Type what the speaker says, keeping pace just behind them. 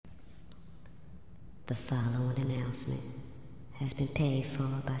The following announcement has been paid for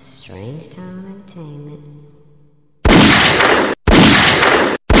by Strange Town Entertainment.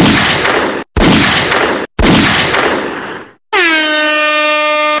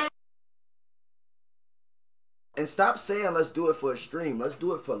 And stop saying let's do it for a stream. Let's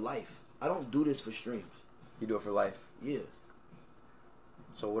do it for life. I don't do this for streams. You do it for life? Yeah.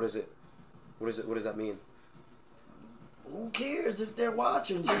 So what is it? What does that mean? Who cares if they're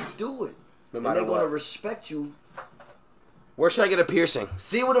watching? Just do it. No and matter they're gonna what. respect you. Where should I get a piercing?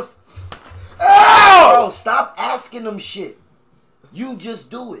 See what Ow! Bro, stop asking them shit. You just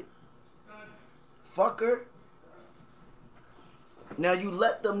do it. Fucker. Now you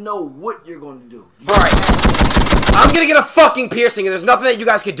let them know what you're gonna do. Alright. I'm gonna get a fucking piercing and there's nothing that you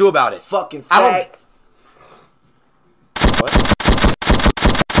guys can do about it. Fucking I fag. What?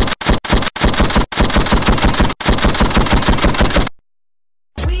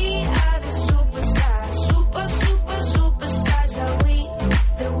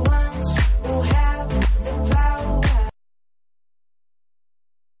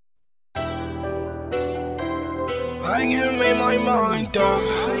 I can't make my mind up.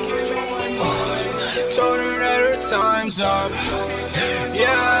 Told her that her time's up.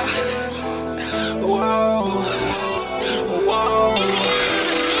 Yeah. Whoa. Whoa.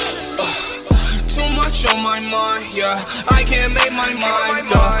 Too much on my mind, yeah. I can't make my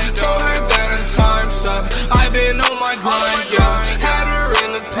mind up. Told her that her time's up. I've been on my grind, yeah. Had her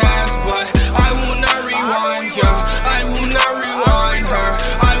in the past, but I will not rewind, yeah. I will not rewind her.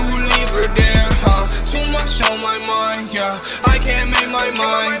 I will leave her there, huh? Too much on my mind, yeah. I can't make my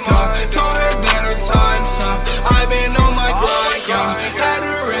mind up. Told her that her time's up. I've been on my grind, yeah. Had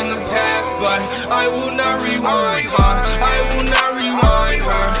her in the past, but I will not rewind, huh? I will not rewind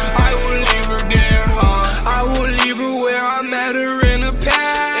her. I will leave her there, huh? I will leave her where I met her in the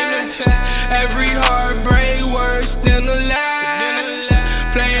past. Every heartbreak worse than the last.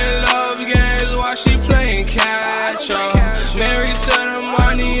 Playing love games while she playing catch up. Married to the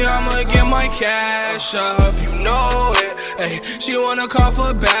money, I'ma get my cash up. You know it. Ay, she wanna call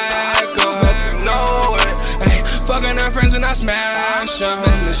for backup. You know it. Ay, fucking her friends and I smash them.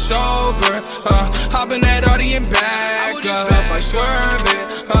 It's over. Hop in that Audi and back up. I swerve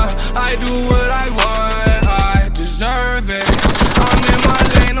it. I do what I want. I deserve it. I'm in my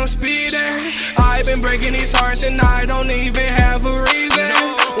lane, I'm speeding. I've been breaking these hearts and I don't even have a reason.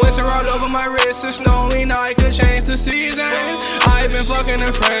 Winter all over my wrist, it's snowing, I could change the season. I've been fucking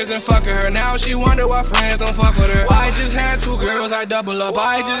her friends and fucking her. Now she wonder why friends don't fuck with her. I just had 2 girls, I double up.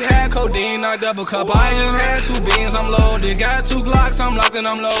 I just had codeine, I double cup. I just had 2 beans, I'm loaded. Got 2 Glocks, I'm locked and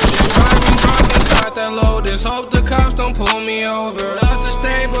I'm loaded. Driving drunk inside that Lotus. Hope the cops don't pull me over. Love to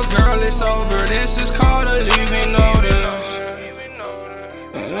stay, but girl, it's over. This is called a leaving notice.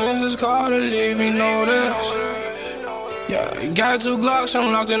 This is called a leaving notice. Yeah, got 2 Glocks,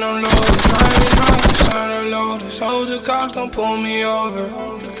 I'm locked and I'm loaded. Driving drunk inside that Lotus. Hope the cops don't pull me over.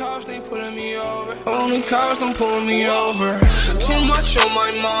 The cops ain't pulling me over. Only cops don't pull me over. Too much on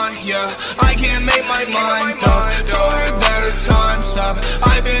my mind, yeah. I can't make my mind up. Told her that her time's up.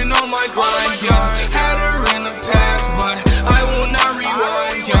 I've been on my grind, yeah. Had her in the past, but I will not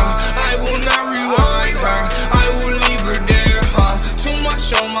rewind, yeah. I will not rewind her. I will leave her there, huh? Too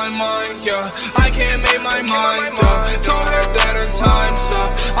much on my mind, yeah. I can't make my mind up. Told her that her time's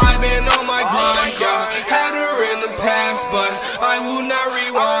up. I've been on my grind, yeah. Had her in the past, but I will not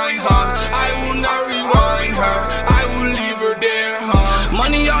rewind, huh? I will not rewind her. I will leave her there, huh?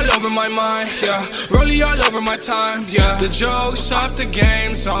 Money all over my mind, yeah. Rollie all over my time, yeah. The joke's up, the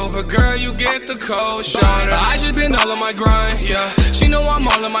game's over. Girl, you get the cold shoulder. I just been all on my grind, yeah. She know I'm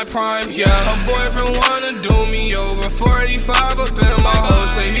all in my prime, yeah. Her boyfriend wanna do me over. 45 up in my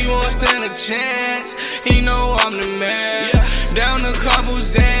holster. He won't stand a chance. He know I'm the man. Down a couple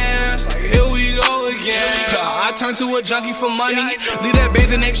Zans, like here we go again. I turn to a junkie for money. Leave that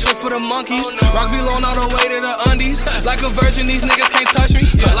bathing ape shit for the monkeys. Rock V-Lone all the way to the undies. Like a virgin, these niggas can't touch me.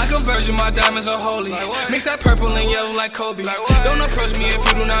 Like a virgin, my diamonds are holy. Mix that purple and yellow like Kobe. Don't approach me if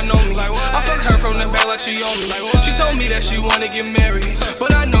you do not know me. I fuck her from the back like she owned me. She told me that she wanna get married,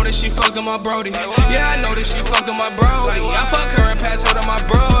 but I know that she fucked on my brody. Yeah, I know that she fucked on my brody. I fuck her and pass her to my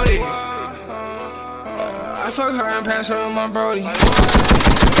brody. I fuck her and pass her to my brody.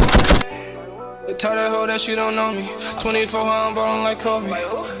 Tell that hoe that she don't know me. 24 I'm ballin' like Kobe.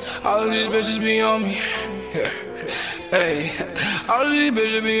 All of these bitches be on me. Hey, all of these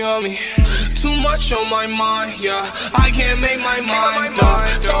bitches be on me. Too much on my mind, yeah. I can't make my mind up.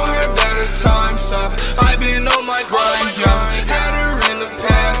 Told her that her time's up. I've been on my grind, yeah. Had her in the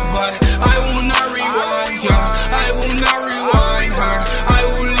past, but I will not rewind, yeah. I will not rewind her. I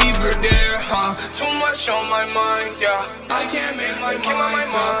will leave her there, huh? Too much on my mind, yeah. I can't make my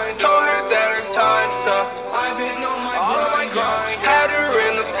mind up. Told her that her time's up. I've been on my grind, yeah. Had her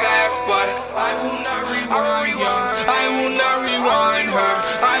in the past, but I will not rewind, yeah. I will not rewind her.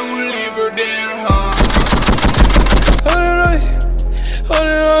 I will leave her there, huh?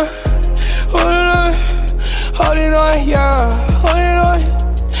 Holding on, yeah.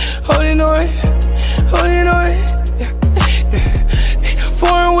 Holding on, yeah.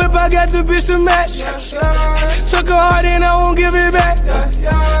 Foreign whip, I got the bitch to match. Took her heart and I won't give it back.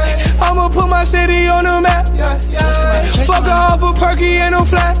 I'ma put my city on the map. Fuck her off a perky and no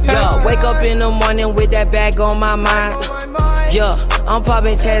flat. Yeah, wake up in the morning with that bag on my mind. Yeah, I'm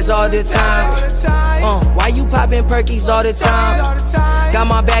popping tags all the time. Why you popping perkies all the time? Got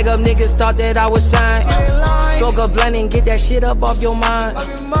my bag up, niggas thought that I was signed. Soak a blunt and get that shit up off your mind.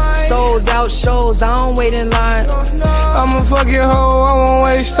 Sold out shows, I don't wait in line. I'm a fucking hoe, I won't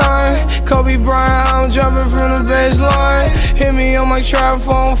waste time. Kobe Bryant, I'm jumping from the baseline. Hit me on my trap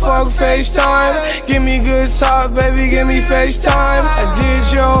phone, fuck FaceTime. Give me good talk, baby, give me FaceTime. I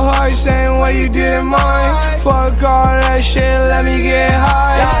did your heart, same way you did mine. Fuck all that shit, let me get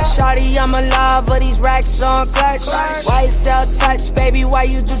high. Yeah, shawty, I'm alive, but these racks on clutch. Why you sell touch, baby, why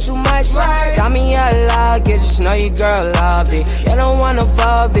you do too much? Got me alive, get to know your girl love it. You don't want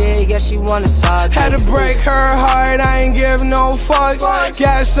above it, yeah, she wanna solve it. Had to break her heart, I ain't give no fucks.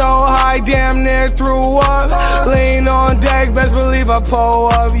 Got so high, damn near threw up. Lean on deck, best believe I pull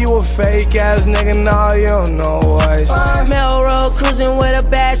up. You a fake ass nigga, nah, you don't know us. Melrose cruising with a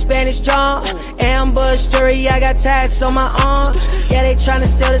bad Spanish drum. Ambush jury, I got tats on my arm. Yeah, they tryna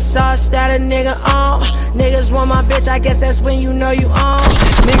steal the sauce that a nigga on. Niggas want my bitch, I guess that's when you know you on.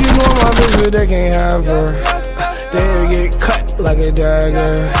 Niggas want my bitch, but they can't have her. They'll get cut like a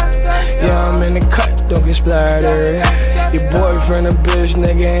dagger. Yeah, I'm in the cut, don't get splattered. Your boyfriend a bitch,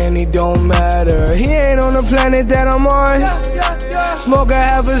 nigga, and he don't matter. He ain't on the planet that I'm on. Smoke a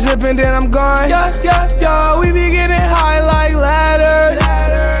half a zip and then I'm gone. Yeah, we be getting high like ladders.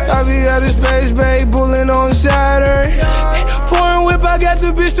 I be out of space, babe, bullin' on Saturn. Foreign whip, I got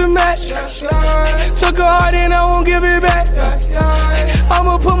the bitch to match. Took her heart and I won't give it back.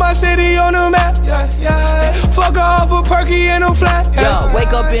 I'ma put my city on the map. Fuck her off a perky and no flat. Yeah,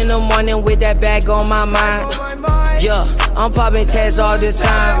 wake up in the morning with that bag on my mind. Yeah, I'm popping tags all the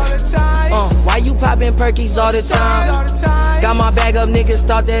time. Why you popping perkies all the time? Got my bag up, niggas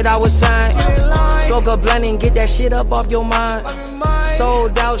thought that I was signed. Soak a blunt and get that shit up off your mind.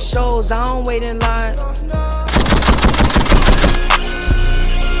 Sold out shows, I don't wait in line.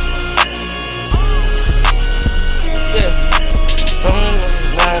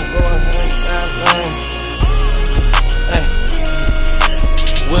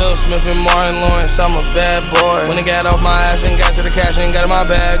 Will Smith and Martin Lawrence, I'm a bad boy. When I got off my ass and got to the cash and got in my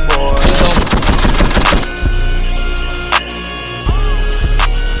bag, boy.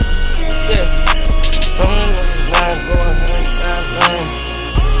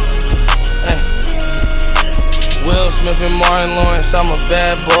 Will Smith and Martin Lawrence, I'm a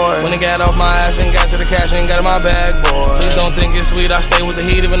bad boy. When I got off my ass and got to the cash and got in my bag, boy. Please don't think it's sweet, I stay with the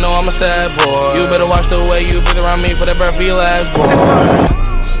heat even though I'm a sad boy. You better watch the way you breathe around me for that breath be last, boy.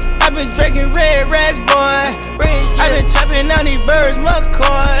 I've been drinking red rats, boy. I've been chopping on these birds,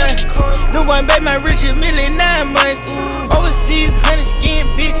 McCoy. New one, baby, my rich a million 9 months. Overseas, honey skin,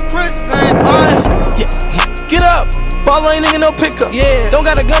 bitch, croissant. Get up! Ball ain't nigga no pickup. Yeah. Don't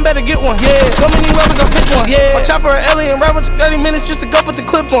got a gun, better get one. Yeah. So many rappers, I pick one. Yeah. My chopper a alien rapper took 30 minutes just to go put the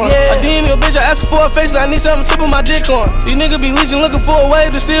clip on. Yeah. I DM your bitch, I ask her for a face, I need something to tip on my dick on. These niggas be leeching, looking for a wave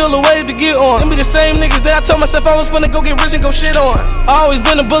to steal a wave to get on. Them be the same niggas that I told myself I was finna go get rich and go shit on. I always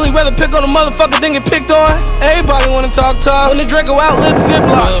been a bully, rather pick on a motherfucker than get picked on. Everybody wanna talk tough. When the Draco out, lip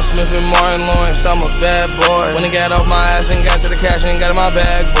ziplock. Will Smith and Martin Lawrence, I'm a bad boy. When I got off my ass and got to the cash and got in my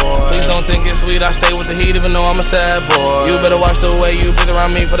bag, boy. Please don't think it's sweet, I stay with the heat even though I'm a sad boy. You better watch the way you breathe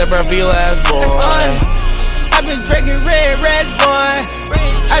around me for that breath be last, boy. I've been drinking red rats, boy.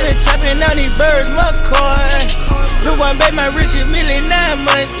 I've been chopping on these birds, McCoy. New one, baby, my rich a million 9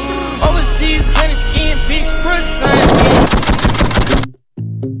 months. Overseas, honey skin, bitch, croissant.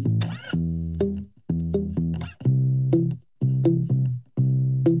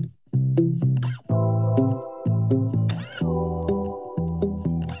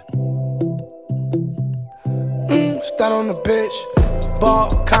 Start on the bitch. ball,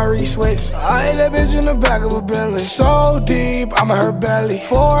 Kyrie switch. I hit that bitch in the back of a Bentley. So deep, I'ma hurt belly.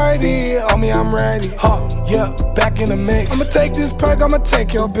 40 on me, I'm ready. Huh, yeah, back in the mix. I'ma take this perk, I'ma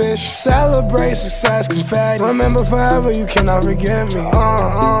take your bitch. Celebrate success, confetti. Remember forever, you cannot forget me.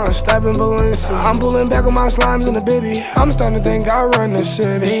 Stepping Balenci. I'm pulling back with my slimes in the bitty. I'm starting to think I run this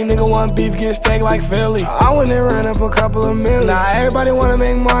city. These nigga want beef, get steak like Philly. I went and ran up a couple of million. Now everybody wanna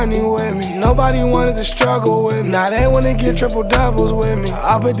make money with me. Nobody wanted to struggle with me. Now they wanna get triple doubles with me.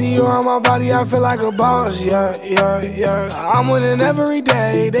 I put Dior on my body, I feel like a boss, yeah. I'm winning every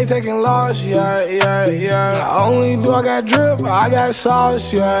day, they taking loss, yeah. Not only do I got drip, I got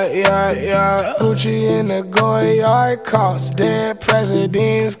sauce, yeah. Gucci in the Goyard, cost dead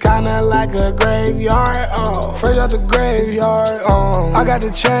presidents, kinda like a graveyard, fresh out the graveyard, I got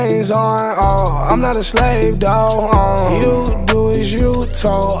the chains on, I'm not a slave, dawg, you do as you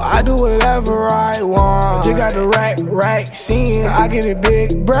told, I do whatever I want, you got the rack, scene, I get it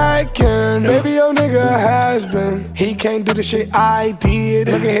big bracken, baby your nigga has been, he can't do the shit I did,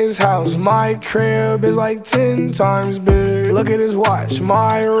 look at his house, my crib is like 10 times big, look at his watch,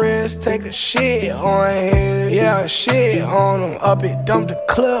 my wrist, take a shit on his, yeah, shit on him, up it, dump the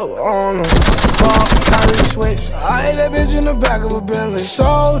clip on him, ball, Kyrie switch, I hit that bitch in the back of a Bentley,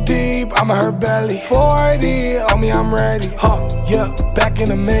 so deep, I'ma hurt belly, 40 on me, I'm ready, huh, yeah, back in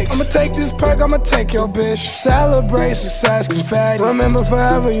the mix, I'ma take this perk, I'ma take your bitch, celebrate success, confetti, remember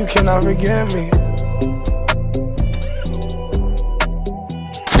forever, you cannot forget me.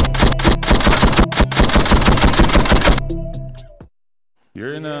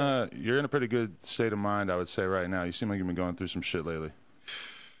 You're in a pretty good state of mind, I would say, right now. You seem like you've been going through some shit lately.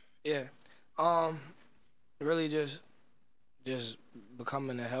 Yeah, really just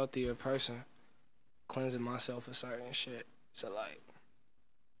becoming a healthier person, cleansing myself of certain shit. So like,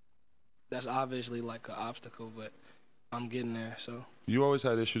 that's obviously like an obstacle, but I'm getting there. So you always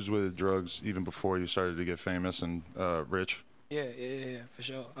had issues with drugs even before you started to get famous and rich. Yeah, for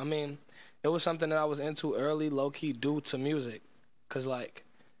sure. I mean, it was something that I was into early, low key, due to music. Cause like,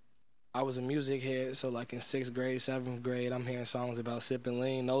 I was a music head, so like in 6th grade, 7th grade, I'm hearing songs about sipping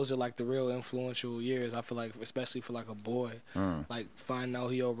lean. Those are like the real influential years, I feel like, especially for like a boy. Like finding out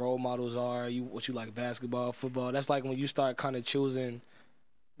who your role models are, what you like, basketball, football. That's like when you start kind of choosing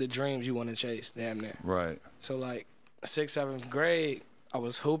the dreams you want to chase, damn near. Right. So like 6th, 7th grade, I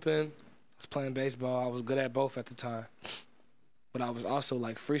was hooping, I was playing baseball, I was good at both at the time. But I was also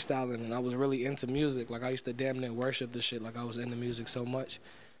like freestyling, and I was really into music. Like I used to damn near worship this shit, like I was into music so much.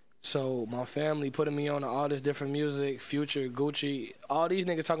 So my family putting me on all this different music, Future, Gucci, all these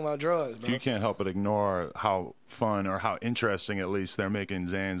niggas talking about drugs, bro. You can't help but ignore how fun or how interesting, at least, they're making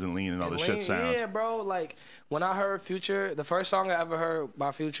Xans and Lean and all this shit sound. Yeah, bro. Like when I heard Future, the first song I ever heard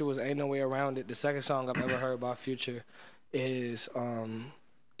by Future was Ain't No Way Around It. The second song I've ever heard by Future is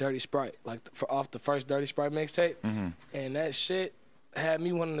Dirty Sprite, like off the first Dirty Sprite mixtape. And that shit had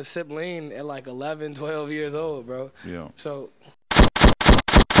me wanting to sip lean at like 11, 12 years old, bro. Yeah. So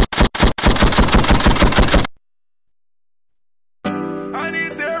I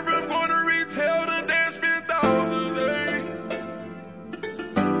need therapy, I'm going to retail the dance, spend thousands,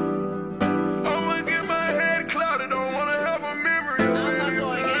 I'ma get my head clouded, don't wanna have a memory of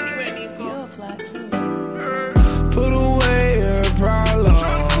it. You're fly too. put away your problem. I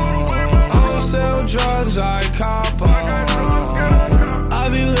don't sell drugs, I cop on. I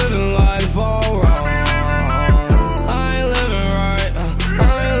be living life all wrong. I ain't living right,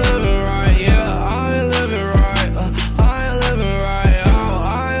 I ain't living right, yeah. I ain't living right, I ain't living right, oh.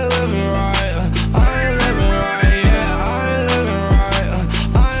 I ain't living right, I ain't living right, yeah. I ain't living right,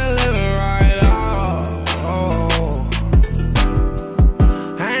 I ain't living right, oh.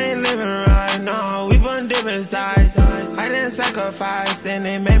 I ain't living right, no, we from different sides. I didn't sacrifice, then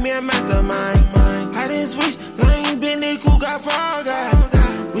they made me a mastermind. I didn't switch lanes, been they cool, got frog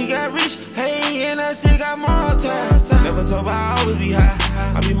eyes. We got rich, hey, and I still got more time. Never sober, I always be high.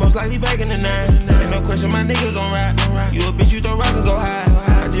 I be most likely back in the 9. Ain't no question, my nigga gon' rap. You a bitch, you throw rocks and go high.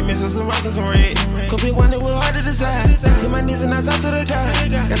 I just miss some rock and some red. Could be one that was hard to decide. Hit my knees and I talk to the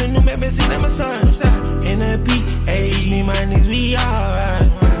guy. Got a new man, been seen at my son. In the PH, me, my knees, we alright.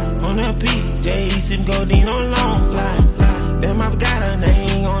 On the PJ, sim codeine on long fly. Damn, I've got a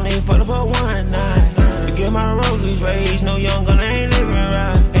name, only for the 1 night. To get my roguish rage, no young gun ain't living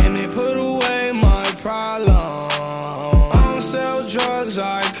right. And they put away my problem. I don't sell drugs,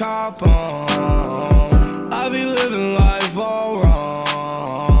 I cop on. I be living life all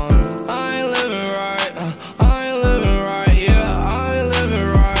wrong. I ain't living right, I ain't living right, yeah. I ain't living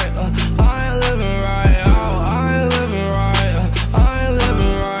right, I ain't living right, oh. I ain't living right, I ain't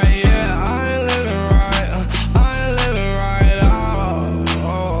living right, yeah. I ain't living right, I ain't living right, oh.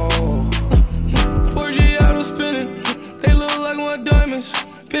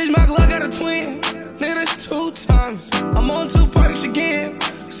 Bitch, my Glock got a twin. Nigga, that's 2 times. I'm on 2 perks again.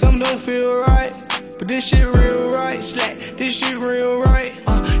 Some don't feel right, but this shit real right. Slack, this shit real right.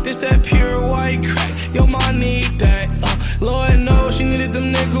 This that pure white crack. Yo, ma need that. Lord knows she needed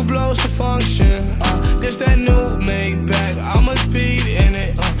them nickel blows to function. This that new Maybach. I'ma speed in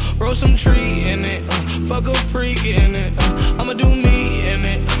it. Roll some tree in it. Fuck a freak in it. I'ma do me in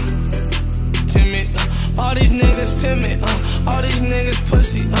it. Timid. All these niggas timid. All these niggas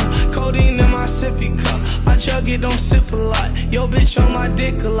pussy. Codeine in my sippy cup. I chug it, don't sip a lot. Yo, bitch on my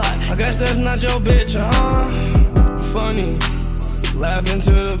dick a lot. I guess that's not your bitch, Funny. Laughing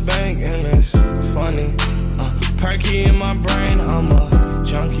to the bank and it's funny. Perky in my brain, I'm a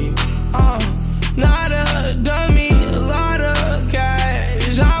junkie. Not a dummy, a lot of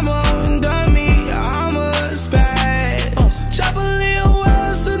cash. I'm a dummy, I'm a spaz. Chop a little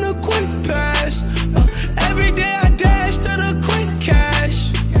wells in a quick pass. Every day I dash to the quick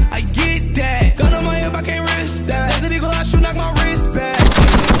cash. I get that. Gun on my hip, I can't risk that. As an eagle, I shoot, knock my wrist back.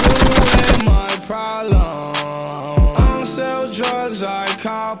 Put away my problem. I don't sell drugs, I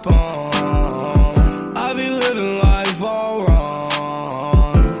cop 'em. I be living life all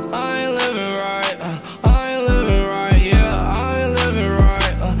wrong. I ain't living right, I ain't living right, yeah. I ain't living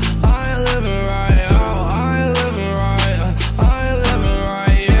right, I ain't living right, oh. I ain't living right, I ain't living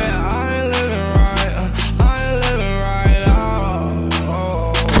right, yeah. I ain't living right, I ain't living right,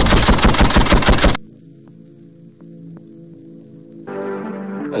 oh.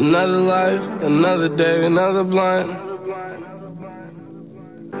 Another life, another day, another blunt.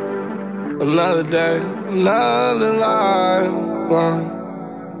 Another day, another life.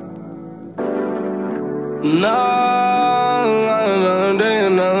 Another day,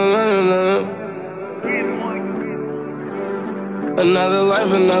 another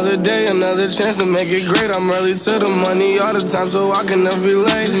life, another day, another chance to make it great. I'm early to the money all the time, so I can never be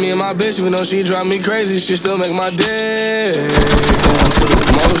late. Me and my bitch, even though she drive me crazy, she still make my day. Going through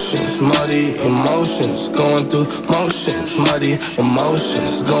motions, muddy emotions. Going through motions, muddy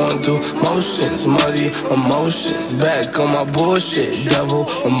emotions. Going through motions, muddy emotions. Back on my bullshit, devil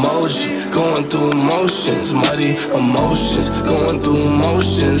emoji. Going through emotions, muddy emotions. Going through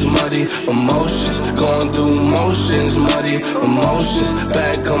motions, muddy emotions. Going through motions, muddy emotions.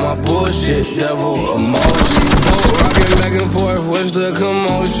 Back on my bullshit, devil emoji. Boat rocking back and forth, what's the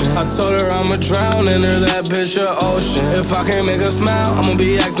commotion? I told her I'ma drown in her, that bitch a ocean. If I can't make her smile, I'ma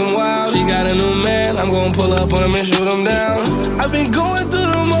be acting wild. She got a new man, I'm gonna pull up on him and shoot him down. I've been going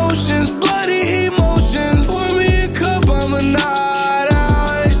through the motions, bloody emotions. Pour me a cup, I'm a night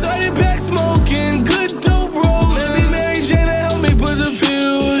out. Started back smoking, good dope rolling. Maybe Mary Jane to help me put the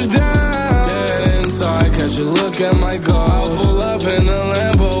pills down. Dead inside, catch a look at my ghost. I'll pull up in a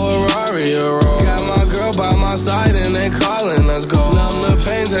Lambo, a Rari, a Rolls. Got my girl by my side and they calling us go. Numb the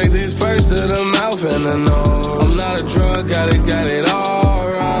pain, take these perks to the mouth and the nose. I'm not a drug addict, got it all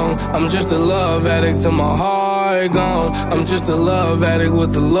wrong. I'm just a love addict till my heart gone. I'm just a love addict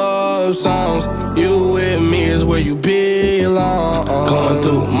with the love songs. You with me is where you belong. Going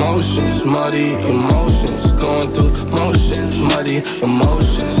through motions, muddy emotions. Going through motions, muddy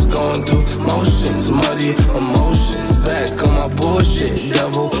emotions. Going through motions, muddy emotions. Back on my bullshit,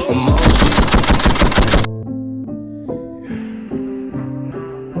 devil emoji.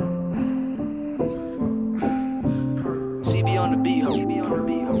 CB on the beat, ho. CB on the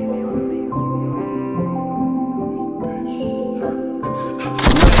beat, ho.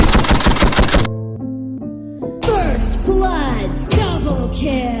 First blood, double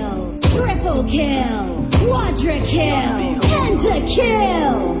kill, triple kill, quadra kill,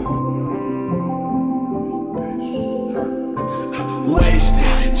 pentakill.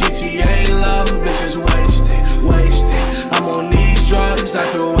 Wasted, GTA love, bitches wasted, wasted. I'm on these drugs, I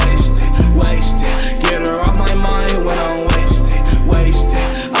feel wasted, wasted. Get her off my mind when I'm wasted, wasted.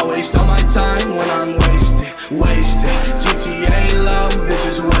 I waste all my time when I'm wasted, wasted. GTA love,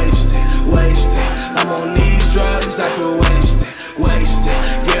 bitches wasted, wasted. I'm on these drugs, I feel wasted, wasted.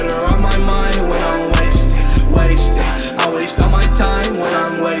 Get her off my mind when I'm wasted, wasted. I waste all my time when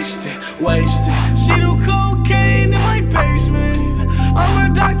I'm wasted, wasted. She do cocaine in my basement.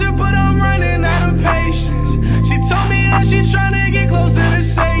 I'm a doctor, but I'm running out of patience. She told me that she's trying to get closer to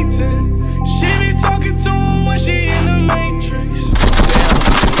Satan. She be talking to him when she in the Matrix.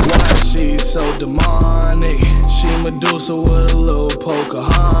 Damn, why she so demonic? She Medusa with a little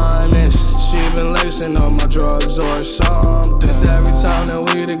Pocahontas. She been lacing up my drugs or something. Cause every time that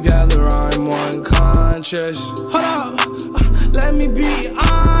we together, I'm unconscious. Hold up, let me be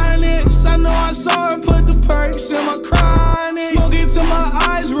honest. I know I saw her put the perks in my chronic. Smoking till my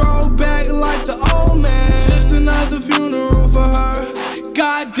eyes roll back like the old man. Just another funeral for her.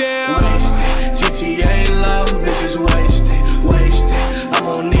 God goddamn. Wasted, GTA love, bitches wasted, wasted. I'm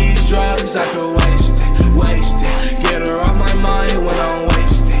on these drugs, I feel wasted, wasted. Get her off my mind when I'm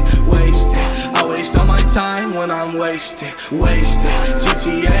wasted, wasted. I waste all my time when I'm wasted, wasted.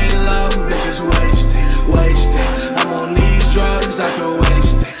 GTA love, bitches wasted, wasted. I'm on these drugs, I feel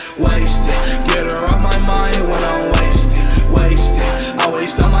wasted, wasted. Get her off my mind when I'm wasted, wasted. I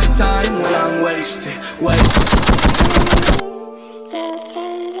waste all my time when I'm wasted, wasted. You're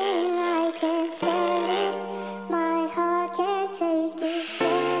changing, I can't stand it. My heart can't take this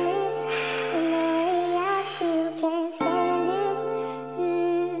damage. And the way I feel, can't stand it.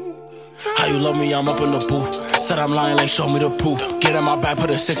 How you love me, I'm up in the booth. Said I'm lying, like show me the proof. Get in my back,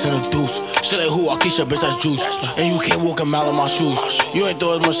 put a 6 in the deuce. Shit like who, Keisha, bitch, that's juice. And you can't walk a mile in my shoes. You ain't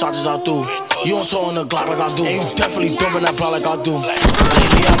throw as much shots as I do. You don't toe on the Glock like I do. And you definitely dumping that block like I do.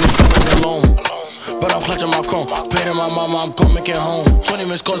 Lately I've been feeling alone, but I'm clutching my chrome. Paid to my mama, I'm gon' make it home. 20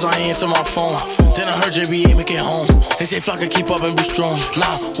 missed calls, I ain't answer my phone. Then I heard JB make it home. They say Flock could keep up and be strong.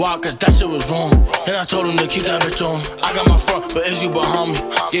 Nah, why? Cause that shit was wrong. And I told him to keep that bitch on. I got my front, but it's you behind me.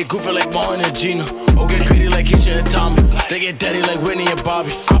 Get goofy like Martin and Gina, or get greedy like Keisha and Tommy. They get daddy like Whitney and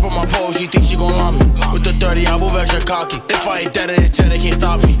Bobby. I put my pole, she thinks she gon' lie me. With the 30, I move extra cocky. If I ain't dead in the jet, they can't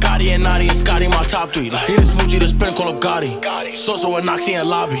stop me. Gotti and Naughty and Scotty, my top 3. Like, he the smoochie, the spin, call up Gotti. Soso and Noxie and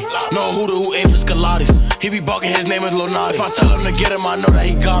Lobby. No who aim for Scalatis. He be bugging, his name is Lil Nas. If I tell him to get him, I know that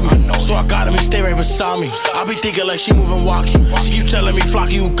he got me. So I got him, he stay right beside me. I be thinking like she moving walkie. She keep telling me,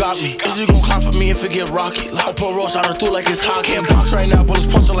 Flocky, you got me. Is you gon' clap for me if it get rocky? Like, I put Ross out of through like it's hot. Can't box right now, bullets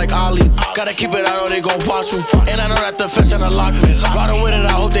punching like Ali. Gotta keep it, I know they gon' watch me. And I know that the fence tryna lock me. Riding with it,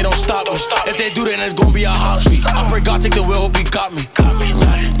 I hope they don't stop me. If they do, then it's gon' be a hospital. I pray God take the wheel, hope he got me.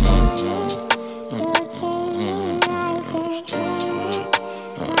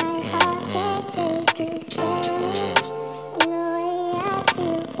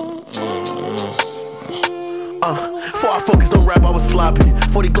 Before I focused on rap, I was sloppy.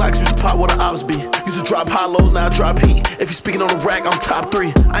 40 Glocks used to pop where the ops be. Used to drop high lows, now I drop heat. If you speaking on the rack, I'm top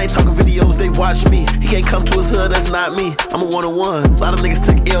 3. I ain't talking videos, they watch me. He can't come to his hood, that's not me. I'm a 1-on-1. A lot of niggas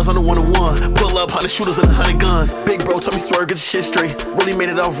took L's on the 1-on-1. Pull up, 100 shooters and 100 guns. Big bro told me swerve, get your shit straight. Really made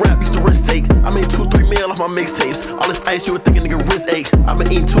it off rap, used to risk take. I made 2-3 mil off my mixtapes. All this ice, you would think a nigga wrist ache. I've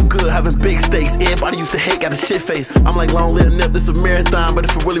been eating too good, having big steaks. Everybody used to hate, got a shit face. I'm like long live Nip, this a marathon. But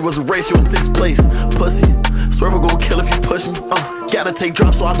if it really was a race, you in 6th place. Pussy, swerve gon' kill if you push me. Gotta take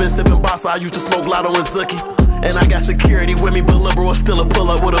drops, so I've been sipping Bossa. I used to smoke Lotto and Zucky. And I got security with me, but lil' bro still a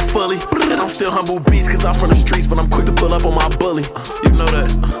pull up with a fully. And I'm still humble beast, cause I'm from the streets, but I'm quick to pull up on my bully. You know that.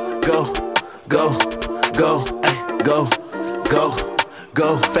 Go, go, go, ay, go, go,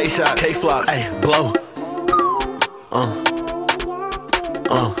 go. Face shot, K-Flock, ay, blow.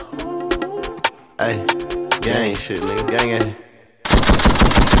 Ay, gang shit, nigga, gang.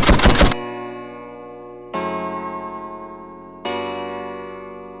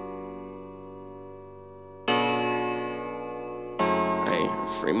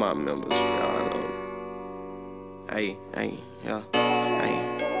 Free my members, free all of them. Hey, yeah, hey.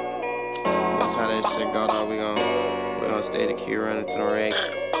 That's how that shit go, though. We gon' stay the key running to the race.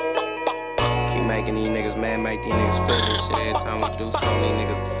 Keep making these niggas mad, make these niggas feel this shit. Every time we do something,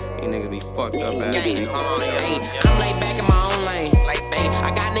 these niggas be fucked up. I'm laid back in my own lane.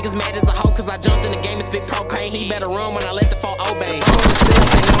 I got niggas mad as a hoe cause I jumped in the game and spit propane. He better run when I let the 4 obey. On the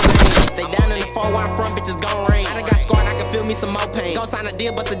sales, ain't no name. Stay down in the 4 where I'm from, bitches gon' rain. I done got scarred, I can feel me some more pain. Go sign a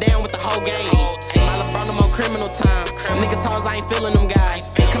deal, bust it down with the whole game. My LeBron, no more criminal time. Niggas hoes, I ain't feeling them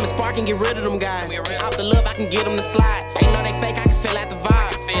guys. Come and spark and get rid of them guys. Out the love, I can get them to slide. Ain't know they fake, I can feel out the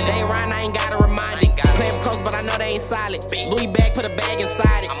vibe. They ain't riding, I ain't gotta remind it. Play them close, but I know they ain't solid. Louis bag, put a bag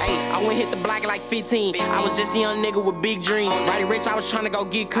inside it. Ay, I went hit the block like 15. I was just a young nigga with big dreams. Roddy Rich, I was trying to go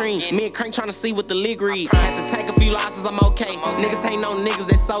get cream. Me and Crank trying to see what the league read. Had to take a few losses, I'm okay. Niggas ain't no niggas,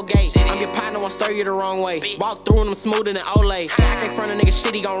 that's so gay. I'm your partner, won't stir you the wrong way. Walk through them smoother than Olay. I can't front a nigga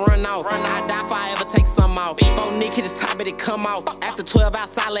shit, he gon' run off. I die if I ever take some off. Before Nick hit his top, it come out. After 12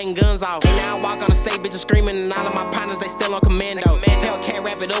 outside, letting guns off. And now I walk on the stage, bitches screaming, and all of my partners, they still on commando. Hellcat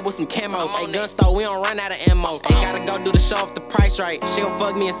wrap it up with some camo. Hey, gun store, we don't run out of ammo. Hey, gotta go do the show if the price right. She gon'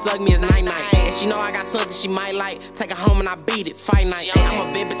 fuck me and suck me as night-night. And she know I got something she might like. Take her home and I beat it, fight night. Hey, I'm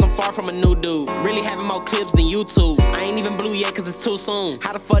a vid, bitch, I'm far from a new dude. Really having more clips than YouTube. I ain't even blue yet cause it's too soon.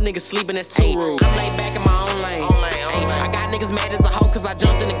 How the fuck niggas sleeping, that's too rude. I'm laid back in my own lane. Ay, I got niggas mad as a hoe cause I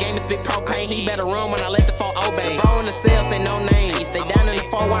jumped in the game and spit propane. He better run when I let the 4 obey. Bro in the cell, say no name. Stay down in the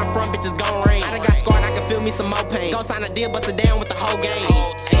 4 where I'm from, bitches gon' rain. I done got scarred, I can feel me some more pain. Go sign a deal, bust it down with the whole game.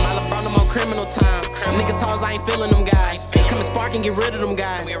 My LeBron, no more criminal time. Niggas hoes, I ain't feeling them guys. Come and spark and get rid of them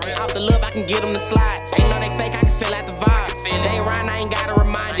guys. Off the love, I can get them to slide. Ain't know they fake, I can feel out the vibe. They ain't riding, I ain't gotta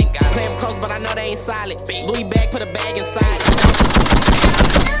remind it. Play them close, but I know they ain't solid. Louis bag, put a bag inside it.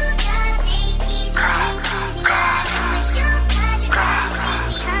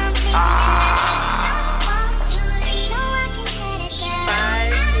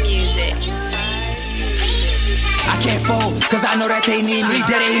 I can't fold, cause I know that they need me.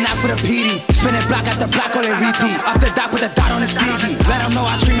 Dead ain't not for the PD. Spinning block after block on the repeat. Up the dock with a dot on his piggy. Let them know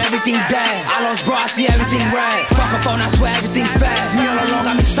I scream everything dead. I lost bro, I see everything red. Fuck a phone, I swear everything fat. Me all along,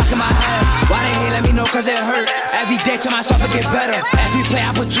 got me stuck in my head. Why they hate, let me know, cause it hurt. Every day to myself it get better. Every play I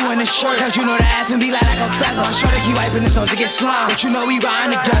put you in the shirt. Cause you know the ass and be like a feather. I'm sure they keep wiping his nose to get slime. But you know we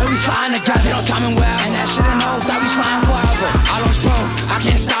riding together, we sliding together. They don't timing well. And that shit in knows that we sliding forever. I lost bro, I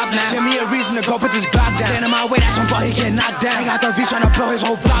can't stop now. Give me a reason to go put this Glock down. Stand in my way, that's on ball, he get knocked down. He got the V tryna blow his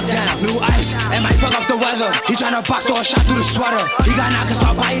whole block down. New ice, and might fuck up the weather. He tryna backdoor a shot through the sweater. He got knocked and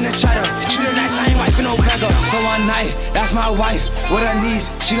start biting the cheddar. She the nice, I ain't wifing no beggar. For one night, that's my wife. With her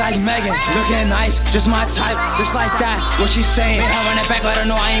knees, she like Megan. Looking nice, just my type, just like that. What she saying? Hit her in the back, let her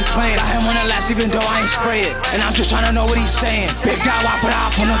know I ain't playing. Got him on the laps even though I ain't spray it. And I'm just tryna know what he's saying. Big guy, I put her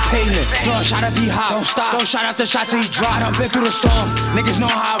up on the pavement. Throw a shot if he hot, don't stop. Don't shot after shot till he dry. Done been through the storm, niggas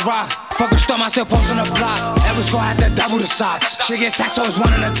know how I rock. Fuck a storm, I still post on the block. Ever score had to double the socks. Shit get taxed, so it's one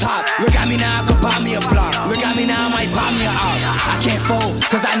on the top. Look at me now, I could buy me a block. Look at me now, I might buy me a out. I can't fold,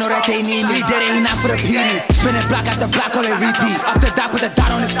 cause I know that they need me. Dead ain't not for the PD. Spinning block after block on the repeat. Up the dock with a dot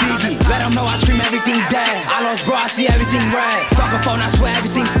on his piggy. Let them know I scream everything dead. I lost bro, I see everything red. Fuck a phone, I swear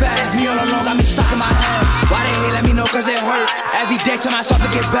everything fat. Me all along, got me stuck in my head. Why they hate, let me know, cause it hurt. Every day to myself it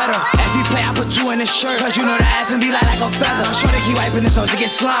get better. Every play I put you in this shirt. Cause you know the ass and be like a feather. I'm sure they keep wiping his nose to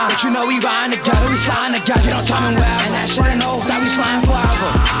get slime. But you know we riding together, we sliding together. They don't timing well. And that shit ain't over, that we sliding forever.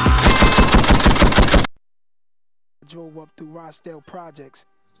 I drove up through Rossdale Projects.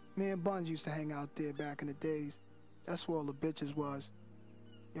 Me and Buns used to hang out there back in the days. That's where all the bitches was.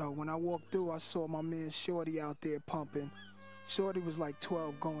 Yo, when I walked through, I saw my man Shorty out there pumping. Shorty was like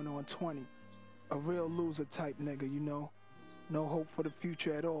 12 going on 20. A real loser type nigga, you know. No hope for the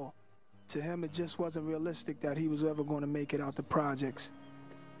future at all. To him, it just wasn't realistic that he was ever going to make it out the projects.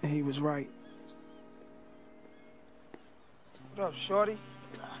 And he was right. What up, Shorty?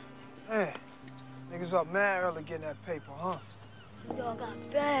 Hey, niggas up mad early getting that paper, huh? Yo, I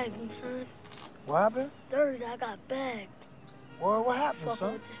got bagged, son. What happened? Thursday, I got bagged. What happened, Fucking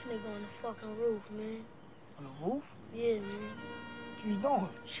son? with this nigga on the fucking roof, man. On the roof? Yeah, man. What you doing?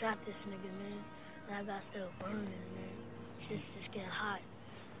 Shot this nigga, man. And I got still burning, man. Shit's just getting hot.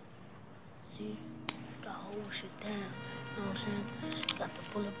 See? Just got whole shit down. You know what I'm saying? Got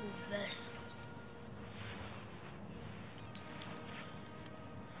the bulletproof vest.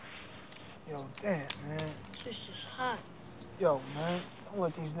 Yo, damn, man. Shit's just hot. Yo, man, don't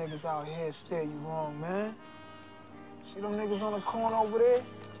let these niggas out here steer you wrong, man. See them niggas on the corner over there?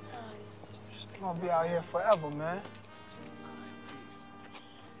 They gonna be out here forever, man.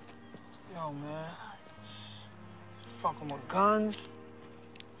 Yo, man. Fucking with guns.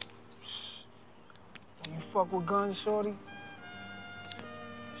 When you fuck with guns, shorty,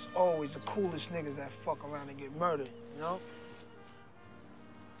 it's always the coolest niggas that fuck around and get murdered, you know?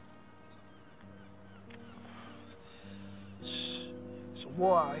 It's a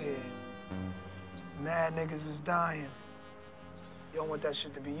war out here. Mad niggas is dying. You don't want that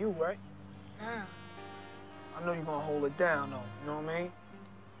shit to be you, right? Nah. I know you're gonna hold it down, though. You know what I mean?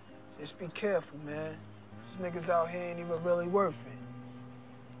 Just be careful, man. These niggas out here ain't even really worth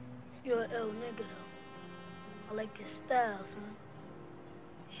it. You're an ill nigga, though. I like your style, son.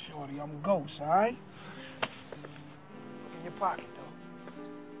 Shorty, I'm a ghost, all right? Look in your pocket, though.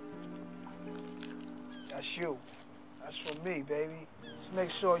 That's you. That's for me, baby. Just make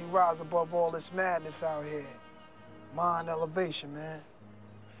sure you rise above all this madness out here. Mind elevation, man.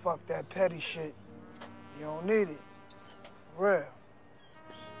 Fuck that petty shit. You don't need it. For real.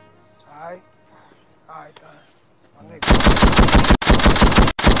 All right? All right, then. My nigga.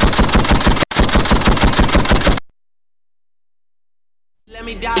 Let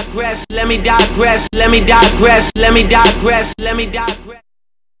me digress, let me digress, let me digress, let me digress, let me digress.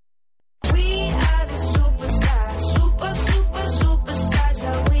 We are the superstars, superstars.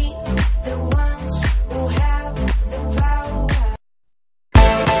 Are we the ones who have the power?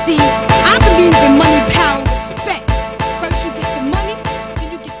 See, I believe in money, power, and respect. First you get the money, then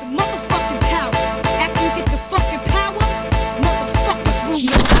you get the motherfucking power. After you get the fucking power, motherfuckers will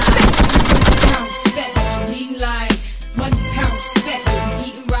respect. 1 pound respect, what you need in life. 1 pound respect, you'll be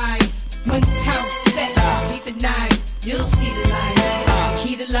eating right. 1 pound respect, sleep at night, you'll see the light.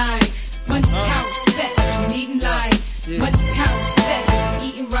 Key to life,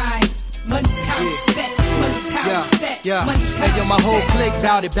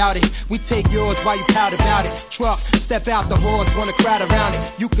 bout it. We take yours while you pout about it. Truck, step out the horse, wanna crowd around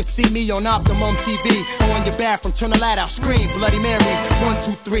it. You can see me on Optimum TV. On your bathroom, turn the light out, scream, Bloody Mary. 1,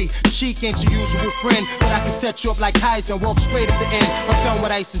 2, 3. Chic ain't your usual friend, but I can set you up like Kaiser and walk straight at the end. I'm done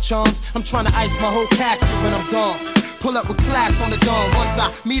with ice and charms. I'm trying to ice my whole casket when I'm gone. Pull up with class on the dawn. Once I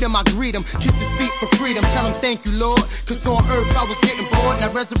meet him, I greet him. Kiss his feet for freedom. Tell him thank you, Lord. Cause on earth I was getting bored.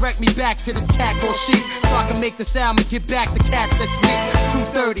 Now resurrect me back to this cat called sheep. So I can make this album and get back the cats that's weak.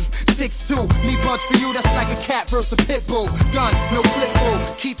 230, 6'2". Me bunch for you, that's like a cat versus a pit bull. Gun, no flip bull.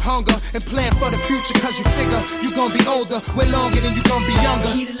 Keep hunger and plan for the future. Cause you figure you gon' be older way longer than you gon' be younger.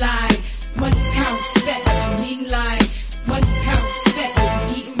 Key to life, 1 pound respect, what you need in life. 1 pound respect,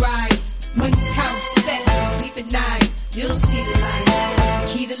 what you eating right. 1 pound respect, when you sleep at night. You'll see the light,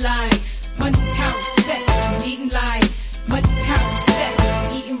 that's the key to life. 1 pound respect, what you need in life. 1 pound respect, what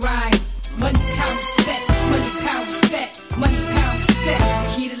you eating right. 1 pound respect, money pound respect. Money pound respect,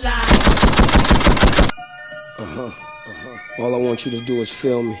 that's the key to life. All I want you to do is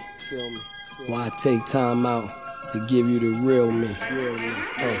feel me. While I take time out to give you the real me.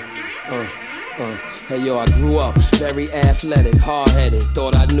 Hey yo, I grew up very athletic, hard-headed.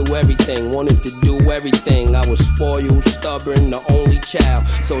 Thought I knew everything, wanted to do everything. I was spoiled, stubborn, the only child.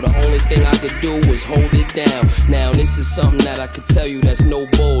 So the only thing I could do was hold it down. Now this is something that I could tell you that's no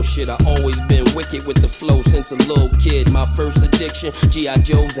bullshit. I always been wicked with the flow since a little kid. My first addiction, G.I.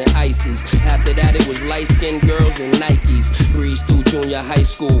 Joes and Ices. After that it was light-skinned girls and Nikes. Breezed through junior high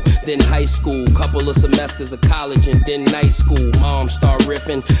school, then high school. Couple of semesters of college and then night school. Mom start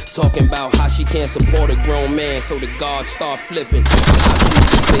riffing, talking about how she can't support a grown man, so the guards start flipping. Cops used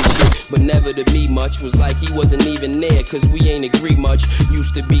to say shit, but never to me much. Was like he wasn't even there, cause we ain't agree much.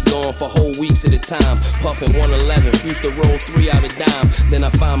 Used to be gone for whole weeks at a time, puffing 111, used to roll 3 out a dime. Then I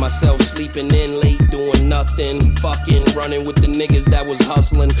find myself sleeping in late, doing nothing, fucking running with the niggas that was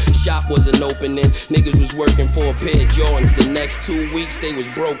hustling. Shop wasn't opening, niggas was working for a pair of Jordans. The next 2 weeks they was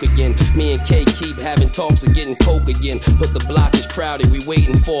broke again. Me and K keep having talks of getting coke again, but the block is crowded, we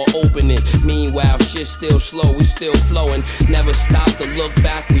waiting for an opening. Meanwhile shit still slow, we still flowing. Never stop to look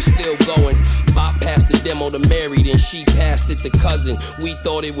back, we still going. Bop passed the demo to Mary, then she passed it to cousin. We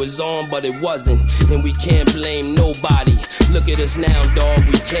thought it was on, but it wasn't, and we can't blame nobody. Look at us now, dog,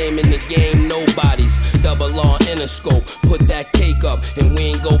 we came in the game, nobody's. Double R Interscope, put that cake up, and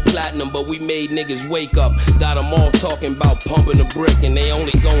we ain't go platinum, but we made niggas wake up. Got them all talking about pumping a brick, and they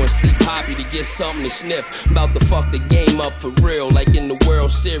only go and see Poppy to get something to sniff. About to fuck the game up for real, like in the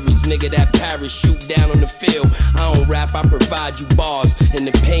World Series. Nigga, that parachute down on the field. I don't rap, I provide you bars, and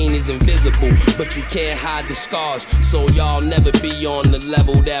the pain is invisible, but you can't hide the scars. So y'all never be on the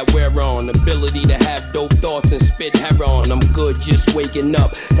level that we're on. Ability to have dope thoughts and spit heroin. I'm good just waking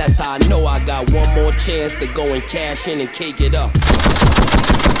up. That's how I know I got one more chance to go and cash in and cake it up.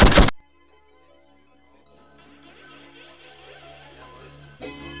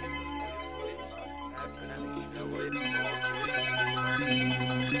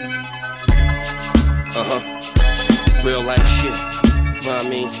 Real life shit, you know what I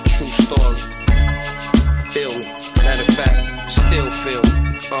mean? True story. Feel me? Matter of fact, still feel me.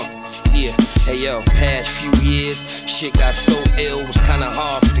 Yeah. Hey yo, past few years, shit got so ill, was kinda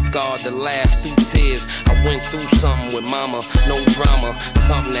hard for the God to laugh through tears. I went through something with mama, no drama,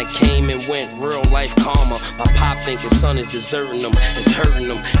 something that came and went, real life karma. My pop think his son is deserting him, it's hurting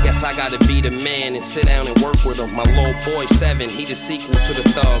him. Guess I gotta be the man and sit down and work with him. My little boy 7, he the sequel to the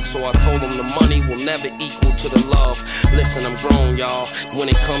thug, so I told him the money will never equal to the love. Listen, I'm grown, y'all. When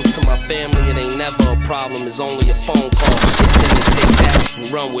it comes to my family, it ain't never a problem, it's only a phone call. I tend to take that and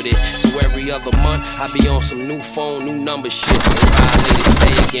run with it. So every other month, I be on some new phone, new number shit. And violated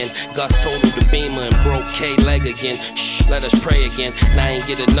stay again. Gus totaled the Beamer and broke K leg again. Shh, let us pray again. Now I ain't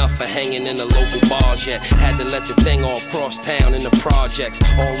get enough for hanging in the local bars yet. Had to let the thing off cross town in the projects.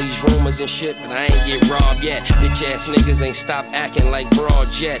 All these rumors and shit, but I ain't get robbed yet. Bitch ass niggas ain't stopped acting like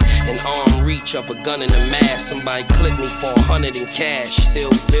broad jet. An arm reach of a gun in a mask. Somebody clip me for 100 in cash.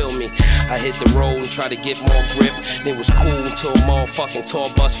 Still feel me. I hit the road and try to get more grip. It was cool until a motherfucking tour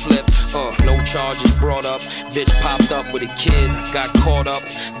bus flip. No charges brought up. Bitch popped up with a kid, got caught up.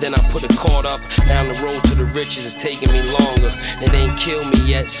 Then I put a cord up. Down the road to the riches is taking me longer. It ain't killed me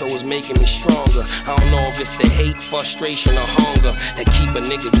yet, so it's making me stronger. I don't know if it's the hate, frustration, or hunger that keep a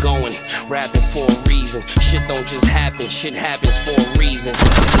nigga going, rapping for a reason. Shit don't just happen, shit happens for a reason.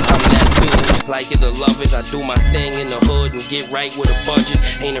 I'm that dude, like it or love it. I do my thing in the hood and get right with a budget.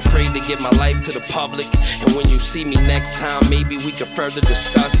 Ain't afraid to give my life to the public. And when you see me next time, maybe we could further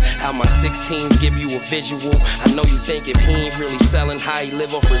discuss how my 16s give you a visual. I know you think if he ain't really selling, how he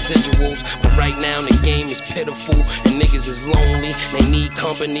live off residuals. But right now the game is pitiful and niggas is lonely. They need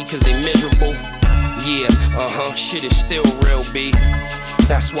company cause they miserable. Yeah, shit is still real, B.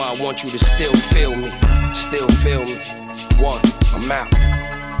 That's why I want you to still feel me. Still feel me. One, I'm out.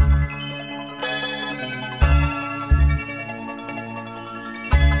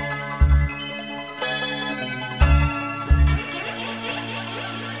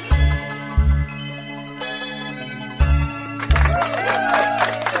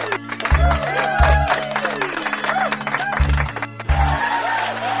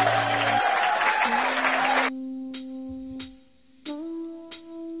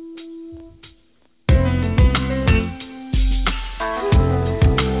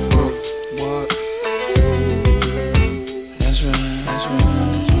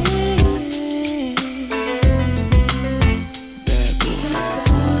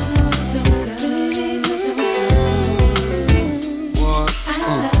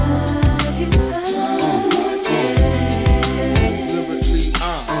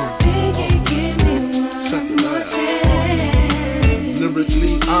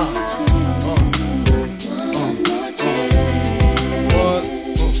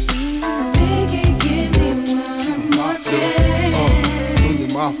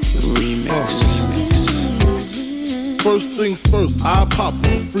 First things first, I pop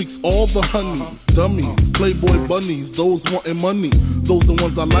up, freaks all the honeys, dummies, playboy bunnies, those wanting money. Those the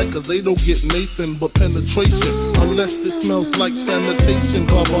ones I like cause they don't get Nathan but penetration. Unless it smells like sanitation.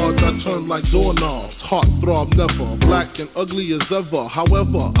 Garbage I turn like doorknobs. Heart throb never, black and ugly as ever.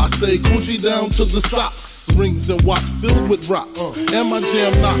 However, I stay Gucci down to the socks. Rings and watch filled with rocks. And my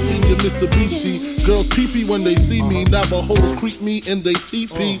jam knocking your Mitsubishi. Girls pee-pee when they see me. Navajos creep me in they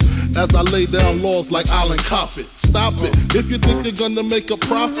teepee. As I lay down laws like Island Coppet. Stop it, if you think you're gonna make a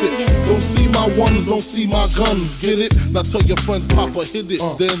profit. Don't see my ones, don't see my guns. Get it? Now tell your friends Papa hit it,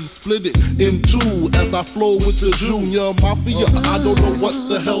 then split it in two. As I flow with the Junior Mafia. I don't know what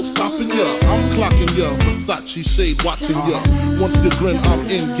the hell's stopping ya. I'm clocking ya, Versace shade watching ya. Once you grin, I'm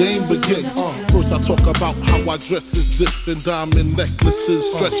in, game begin. First I talk about how I dress is this, and diamond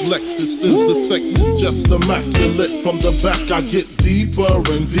necklaces, stretch Lexuses. The sex is just immaculate. From the back I get deeper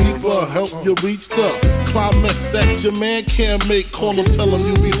and deeper. Help you reach the climax that your man can't make. Call him, tell him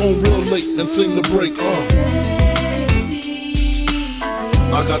you be home real late and sing the break.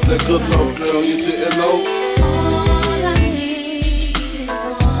 I got that good love, girl, you didn't know.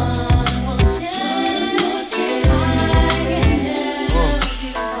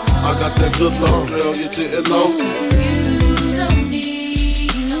 I got that good love, girl, you didn't know.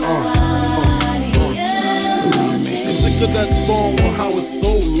 Think of that song on how it's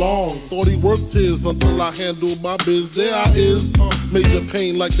so long. Thought he worked his until I handled my biz. There I is, major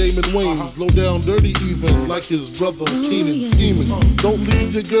pain like Damon Wayans. Low down dirty even like his brother Keenan scheming. Don't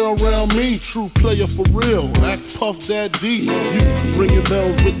leave your girl around me, true player for real. Ask Puff Daddy. You ringing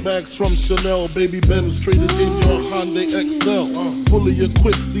bells with bags from Chanel. Baby Ben's traded in your Hyundai XL. Fully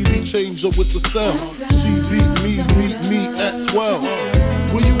equipped CD changer with the cell. She beat me at 12.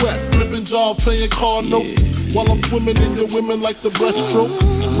 Where you at? Flipping job, playing car notes. While I'm swimming in your women like the breaststroke.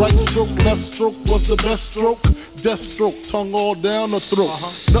 Right stroke, left stroke was the best stroke. Death stroke, tongue all down the throat.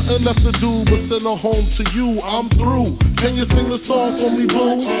 Nothing left to do but send her home to you. I'm through. Can you sing the song for me,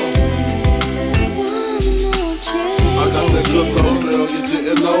 boo? I got that good love, girl, you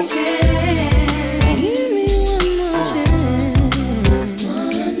didn't know.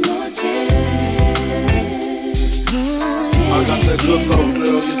 I got that good love,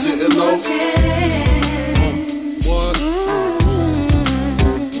 girl, you didn't know.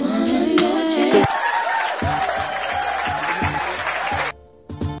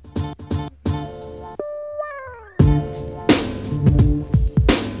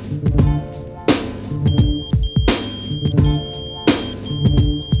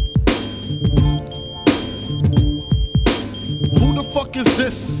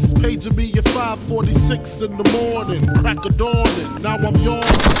 Pager me at 5:46 in the morning, crack of dawning, now I'm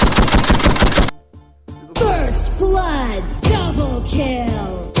yawning. First blood, double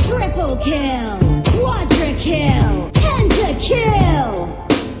kill, triple kill, quadra kill, pentakill.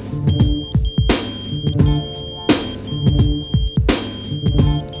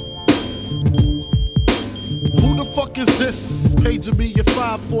 Who the fuck is this? Pager to me at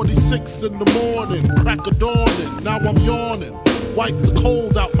 5:46 in the morning. Crack of dawning, now I'm yawning. Wipe the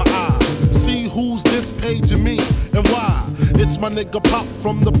cold out my eye. See who's this paging me and why. It's my nigga Pop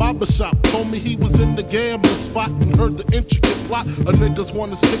from the barber shop. Told me he was in the gambling spot and heard the intricate plot. A niggas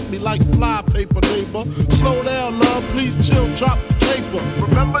wanna stick me like fly paper, neighbor. Slow down, love, please chill, drop the caper.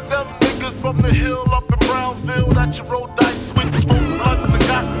 Remember them niggas from the hill up in Brownsville that you rolled dice with, smoke blunts and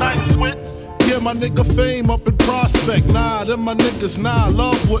got nice with? Yeah, my nigga Fame up in Prospect. Nah, them my niggas, nah,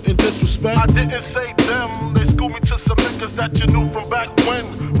 love wouldn't disrespect. I didn't say them, they schooled me to some niggas that you knew from back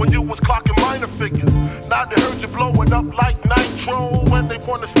when you was clocking minor figures. Now they heard you blowing up like nitro, when they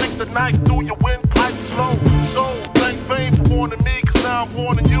wanna stick the knife through your windpipe slow. So, thank Fame for warning me, cause now I'm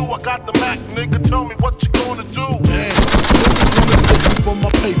warning you. I got the Mac, nigga, tell me what you gonna do. Damn, niggas wanna stick me for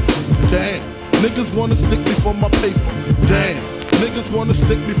my paper. Damn, niggas wanna stick me for my paper. Damn. Niggas wanna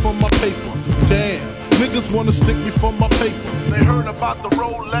stick me for my paper. Damn, niggas wanna stick me for my paper. They heard about the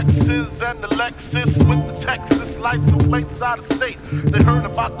Rolexes and the Lexus with the Texas license plates out of state. They heard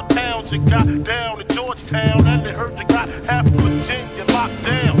about the pounds you got down in Georgetown, and they heard you got half Virginia locked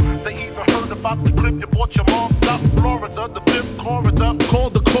down. They even heard about the crib you bought your mom out in Florida, the 5th corridor. Call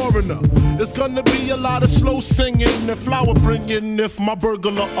the coroner. It's gonna be a lot of slow singing and flower bringing if my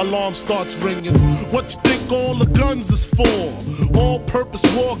burglar alarm starts ringing. What you think all the guns is for? All-purpose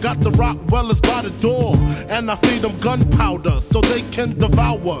war, got the Rockwellers by the door. And I feed them gunpowder so they can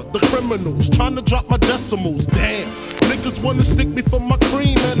devour the criminals. Trying to drop my decimals, damn. Niggas wanna stick me for my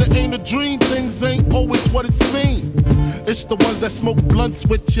cream, and it ain't a dream. Things ain't always what it seems. It's the ones that smoke blunts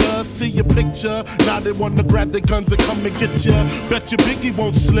with ya, see your picture. Now they wanna grab their guns and come and get ya. Bet your Biggie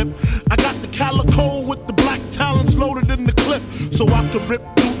won't slip. I got the calico with the black talons loaded in the clip, so I can rip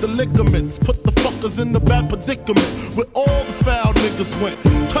through the ligaments. Put the fuckers in the bad predicament where all the foul niggas went.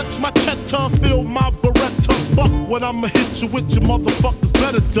 Touch my cheddar, feel my Beretta. Fuck when I'ma hit you with your motherfuckers,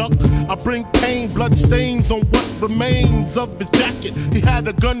 better duck. I bring pain, blood stains on what remains of his jacket. He had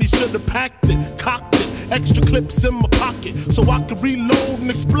a gun, he should've packed it, cocked it. Extra clips in my pocket so I can reload and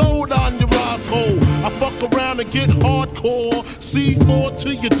explode on your asshole. I fuck around and get hardcore. C4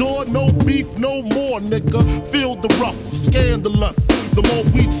 to your door, no beef, no more, nigga. Feel the rough, scandalous. The more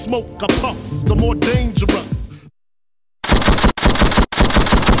weed smoke I puff, the more dangerous.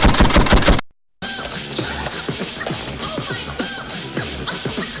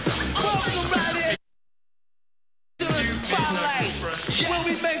 When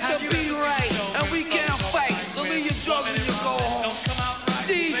we make the beat right and we can't fight, so leave your drugs and you go home.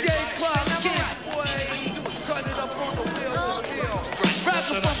 DJ Clark Kent, boy, cut it up on the wheel to the wheel.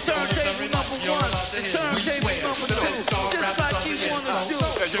 Rapper from turntable number 1 to turntable number 2, just like he wanna do.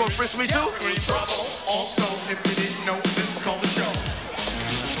 You gonna frisk me too? Also, if you didn't know, this is called the show.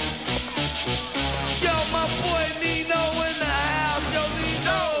 Yo, my boy Nino in the house. Yo,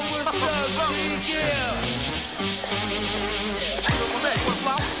 Nino, what's up, G? Yeah.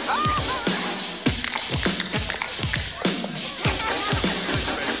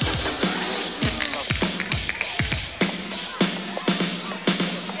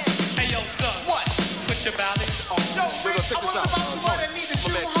 Check this out. I need to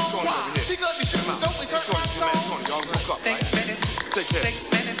shoot home. Because the shoot is always hurt my soul. 6 minutes. 6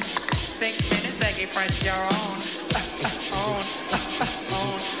 minutes. 6 minutes. They get fresh your own.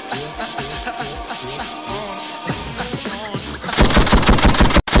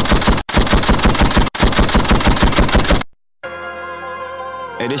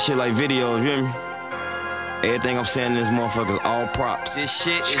 Hey, this shit like videos, you hear me? Everything I'm saying in this motherfucker is all props. This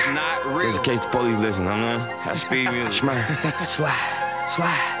shit is not real. Just in case the police listen, I mean. High speed music. Slide.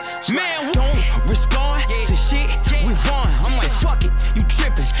 Man, we don't respond to shit we run. I'm like, fuck it, you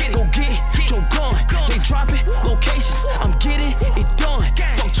trippin'. Go get your gun. They dropping locations. I'm getting it done.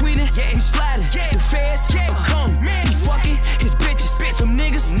 Fuck tweeting, we sliding. The feds are come. He fucking his bitches. Them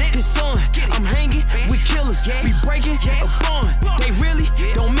niggas, his son. I'm hanging with killers. We breaking a bond. They really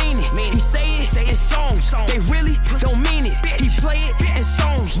don't mean it. He say it in songs. They really don't mean it. He play it in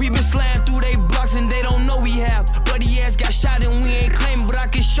songs. We been sliding through they blocks and they don't know we have. Buddy ass got shot and we ain't claiming, but I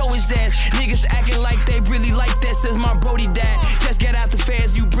can show his ass. Niggas acting like they really like that, says my Brody dad. Just get out the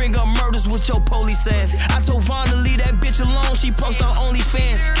feds, you bring up murders with your police ass. I told Vaughn to leave that bitch alone, she post on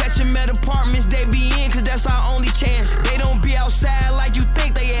OnlyFans. Catch them at apartments, they be in, cause that's our only chance. They don't be outside like you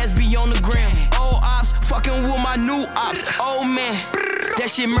think they ass be on the gram. Old ops, fucking with my new ops. Oh man,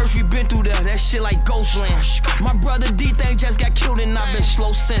 that shit merch, we been through that shit like Ghostland. My brother D-Thing just got killed and I've been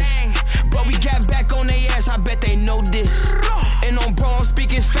slow since. But we got back on their ass, I bet they know this. And on bro, I'm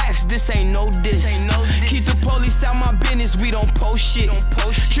speaking facts, this ain't no diss. Keep the police out my business, we don't post shit.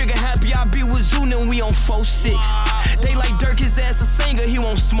 Trigger happy, I be with Zoon and we on 4-6. They like Dirk, his ass a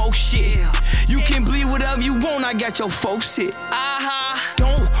don't smoke shit. You can bleed whatever you want, I got your folks hit.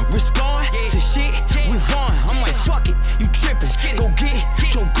 Don't respond to shit with Vaughn. I'm like, fuck it, you trippin'. Go get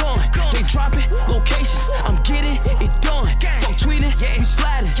your gun. They dropping locations, I'm getting it done. Fuck tweeting, we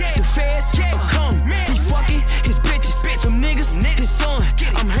sliding. The feds come. He fucking his bitches, them niggas, his son.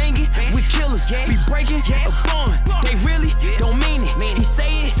 I'm hanging with killers, we breaking a bond. They really don't mean it. He say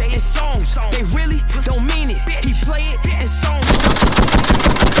it in songs. They really don't mean it. He play it in songs.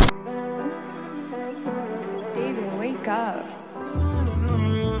 David, wake up.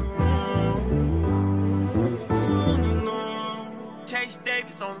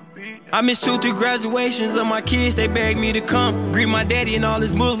 I missed 2, 3 graduations of my kids, they begged me to come. Greet my daddy and all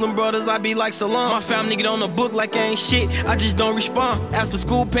his Muslim brothers, I be like salam. My family get on the book like I ain't shit, I just don't respond. As for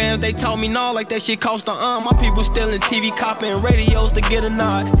school pants, they taught me no, like that shit cost a My people stealing TV, copping radios to get a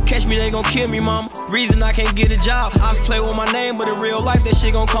nod. Catch me, they gon' kill me, mama. Reason I can't get a job. I was play with my name, but in real life, that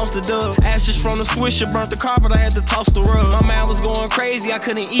shit gon' cost a dub. Ashes from the swisher, burnt the carpet, I had to toss the rug. My man was going crazy, I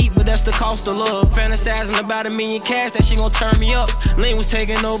couldn't eat, but that's the cost of love. Fantasizing about $1 million cash, that shit gon' turn me up. Lean was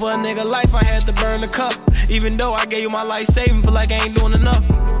taking over a nigga life, I had to burn the cup. Even though I gave you my life saving, feel like I ain't doing enough.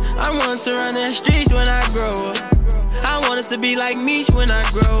 I want to run the streets when I grow up. I wanted to be like Meech when I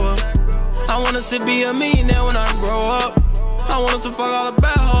grow up. I wanted to be a millionaire when I grow up. I wanted to fuck all the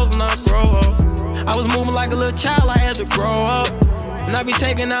bad hoes when I grow up. I was moving like a little child, I had to grow up. And I be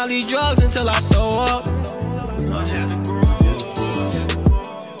taking all these drugs until I throw up. I had to grow up.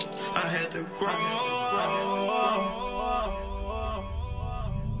 I had to grow up.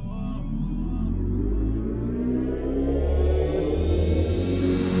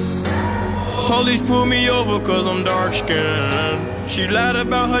 Police pulled me over cause I'm dark skinned. She lied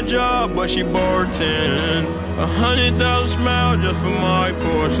about her job but she bartend. 100,000 smile just for my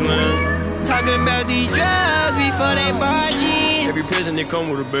porcelain. Talking about these drugs before they barge in. Every prison they come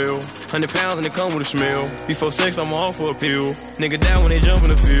with a bill. 100 pounds and they come with a smell. Before sex I'm all for a pill. Nigga down when they jump in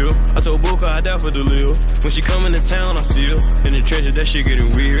the field. I told Booker I die for the live. When she come into town I see her. In the trenches that shit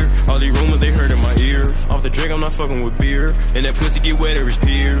getting weird. All these rumors they heard in my ear. Off the drink I'm not fucking with beer. And that pussy get wetter as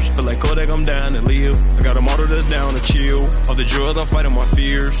peers. Feel like Kodak I'm down to live. I got a model that's down to chill. Off the drugs I'm fighting my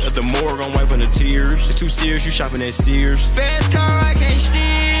fears. At the morgue I'm wiping the tears. It's too serious you shopping at Sears. Fast car I can't steer.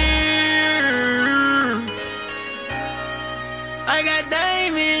 I got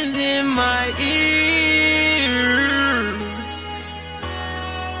diamonds in my ear.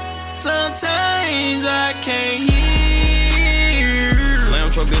 Sometimes I can't hear. Lamb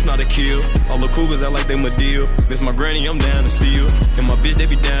truck, that's not a kill. All the cougars act like they my deal. Miss my granny, I'm down to see her. And my bitch, they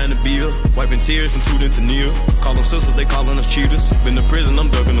be down to bill. Wiping tears from Tootin to Neil. Call them sisters, they callin' us cheaters. Been to prison, I'm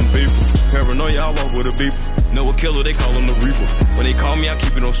ducking them people. Paranoia, I walk with a beeper. Know a killer, they call him the Reaper. When they call me, I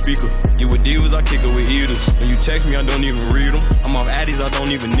keep it on speaker. You with divas, I kick it with eaters. When you text me, I don't even read them. I'm off addies, I don't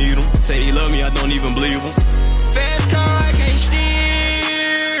even need them. Say he love me, I don't even believe him. Fast car, I can't steer.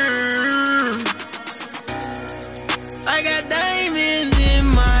 I got diamonds in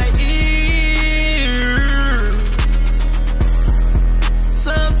my ear.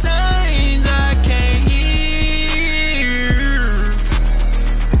 Sometimes I can't hear.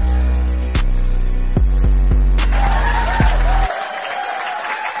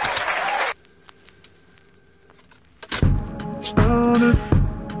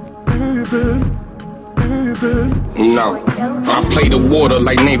 No, I play the water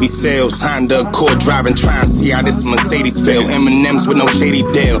like Navy SEALs. Honda Accord driving, trying to see how this Mercedes feel. M&M's with no shady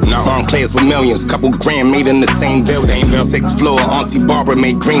deal. On players with millions, couple grand made in the same building. 6th floor, Auntie Barbara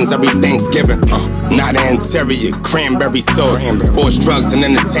made greens every Thanksgiving. Not an interior, cranberry sauce. Sports, drugs, and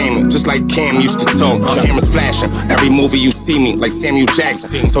entertainment, just like Cam used to talk. Cameras flashing, every movie you see me, like Samuel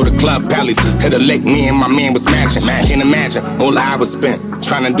Jackson. So the club bellies hit a lick, me and my man was matching. Can't imagine all the hours spent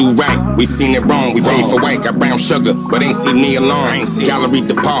trying to do right. We seen it wrong, we paid for white, got brown sugar, but ain't see me alone. Gallery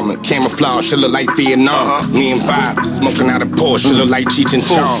department, camouflage, she look like Vietnam. Me and Vibe, smoking out a Porsche, she look like Cheech and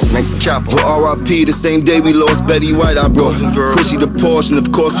Chong. Well, R.I.P. the same day we lost Betty White. I brought Chrissy the Porsche, and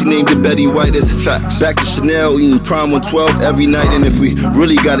of course we named it Betty White. As facts. Back to Chanel, eating Prime 112 every night. And if we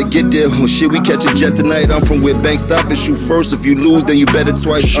really gotta get there, well shit, we catch a jet tonight. I'm from where banks stop and shoot first. If you lose, then you bet it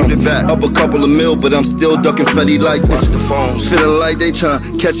twice. Shoot it back. Up a couple of mil, but I'm still ducking Fetty lights. The phones. Feeling like they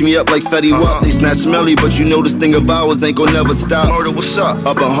tryna catch me up like Fetty Wap. They snatch smelly, but you know this thing of ours ain't gon' never stop. Murder, what's up?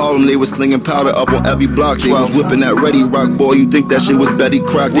 Up in Harlem, they was slinging powder up on every block. They was whipping that Ready Rock, boy. You think that shit was Betty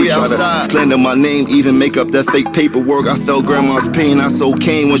Crock? They try to slander my name, even make up that fake paperwork. I felt grandma's pain, I sold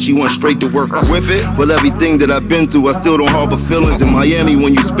cane when she went straight to work. Whip it. With everything that I've been through, I still don't harbor feelings. In Miami,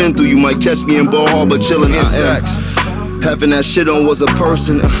 when you spin through, you might catch me in Ball Harbor chillin'. Having that shit on was a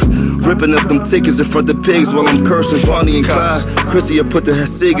person. Ripping up them tickets in front of pigs while I'm cursing Bonnie and Clyde. Chrissy, I put the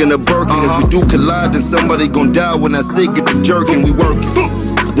Sig in a Birkin. If we do collide, then somebody gon' die when I say get the jerkin'. We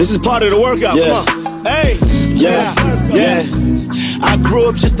working. This is part of the workout. Yeah. Come on. Hey. Yeah. I grew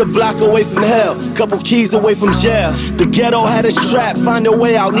up just a block away from hell, couple keys away from jail. The ghetto had us trapped, find a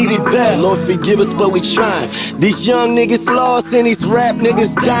way out, needed bail. Lord forgive us, but we trying. These young niggas lost and these rap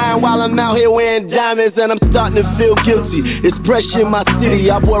niggas dying while I'm out here wearing diamonds and I'm starting to feel guilty. It's pressure in my city.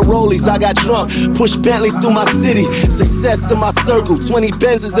 I bought Rollies, I got drunk, pushed Bentleys through my city. Success in my circle, 20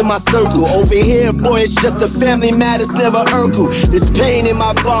 Benzes in my circle. Over here, boy, it's just a family matters, never Urkel. There's pain in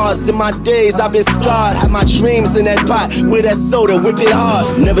my bars, in my days I've been scarred. Had my dreams in that pot with that soda, whip it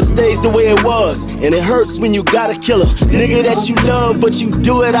hard. Never stays the way it was, and it hurts when you gotta kill a nigga that you love, but you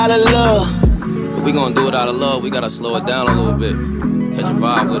do it out of love. If we gonna do it out of love, we gotta slow it down a little bit. Catch a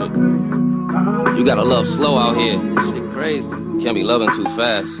vibe with it. You gotta love slow out here. Shit crazy. Can't be loving too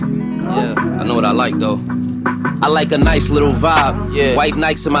fast. Yeah, I know what I like though. I like a nice little vibe, yeah. White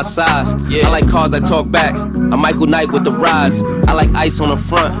Nikes in my size, yeah. I like cars that talk back. I'm Michael Knight with the rise. I like ice on the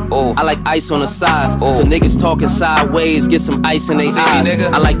front, I like ice on the sides. So niggas talking sideways, get some ice in their eyes.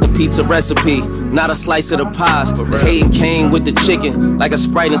 I like the pizza recipe, not a slice of the pies. The hating came with the chicken, like a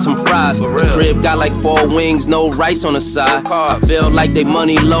Sprite and some fries. The crib got like 4 wings, no rice on the side. I feel like they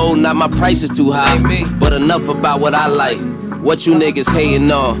money low, not my price is too high. But enough about what I like. What you niggas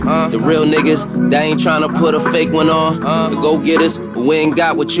hating on? The real niggas that ain't tryna put a fake one on. The go-getters who ain't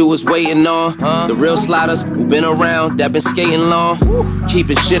got what you was waiting on. The real sliders who been around, that been skating long.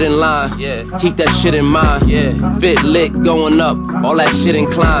 Keeping shit in line, keep that shit in mind. Fit lit going up, all that shit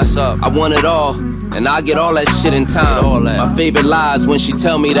inclined. I want it all, and I get all that shit in time. My favorite lies when she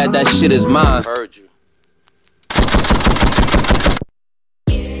tell me that that shit is mine. Heard you.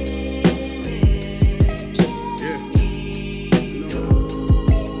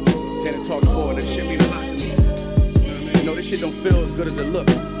 Shit don't feel as good as it look.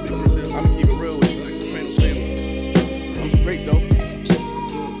 I'ma keep it real with you. I'm straight though.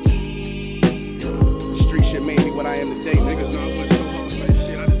 The street shit made me what I am today. Niggas know I went so hard for this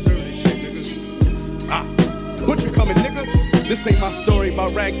shit. I deserve this shit, nigga. What you coming, nigga? This ain't my story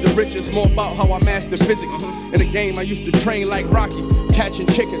about rags to riches, more about how I mastered physics. In the game, I used to train like Rocky, catching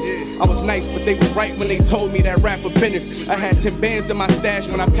chickens. I was nice, but they was right when they told me that rapper business. I had 10 bands in my stash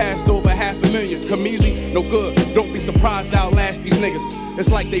when I passed over $500,000. Come easy, no good. Don't be surprised I'll last these niggas. It's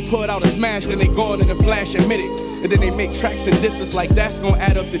like they put out a smash, then they gone in a flash and admit it. And then they make tracks and disses like that's gonna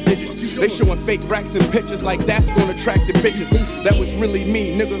add up the digits. They showing fake racks and pictures like that's gonna attract the bitches. That was really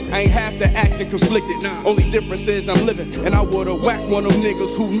me, nigga. I ain't have to act and conflicted. Only difference is I'm living, and I would've whacked one of them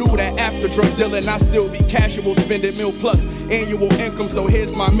niggas who knew that after drug dealing I still be casual, spending $1 plus annual income. So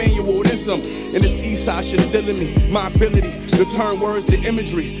here's my manual, then some. And this east side shit still in me. My ability to turn words to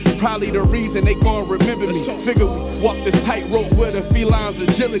imagery, probably the reason they gon' remember me. Figure we walk this tightrope with a feline's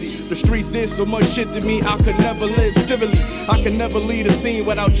agility. The streets did so much shit to me I could never live civilly. I can never lead a scene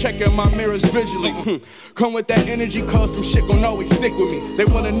without checking my mirrors visually. Come with that energy, cause some shit gon' always stick with me. They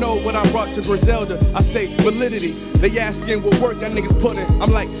wanna know what I brought to Griselda. I say validity. They asking what work that niggas put in.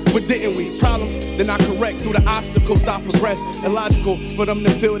 I'm like, what didn't we? Problems, then I correct through the obstacles I progress. Illogical for them to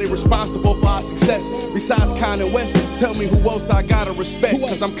feel they responsible for our success. Besides Kanye West, tell me who else I gotta respect.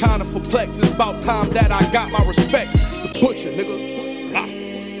 Cause I'm kinda perplexed. It's about time that I got my respect. It's the butcher, nigga.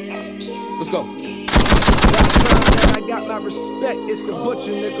 Let's go. I got my respect, it's the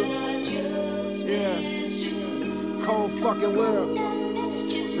butcher, nigga. Yeah. Cold fucking world.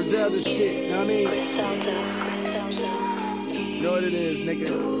 Griselda shit, you know what I mean? Griselda. You know what it is,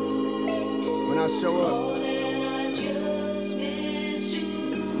 nigga. When I show up,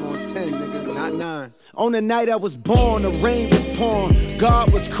 I'm on 10, nigga, not 9. On the night I was born, the rain was pouring,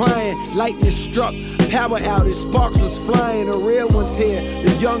 God was crying, lightning struck, power outage, sparks was flying, the real one's here,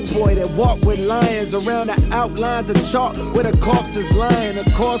 the young boy that walked with lions around the outlines of chalk where the corpse is lying. Of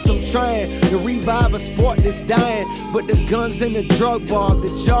course I'm trying to revive a sport that's dying, but the guns and the drug bars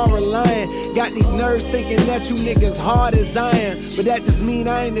that y'all relying got these nerves thinking that you niggas hard as iron, but that just mean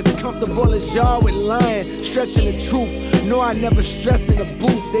I ain't as comfortable as y'all with lying, stretching the truth. No, I never stress in the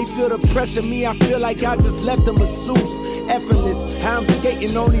booth. They feel the pressure, me I feel like I just left a masseuse. Effortless, how I'm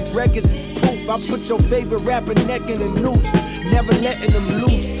skating on these records is proof. I put your favorite rapper neck in the noose, never letting them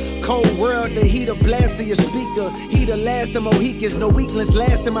loose. cold world, the heat a blast to your speaker. He the last of Mohicans, no weaklings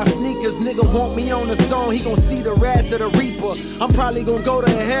last in my sneakers. Nigga want me on the song, he gon' see the wrath of the reaper. I'm probably gon' go to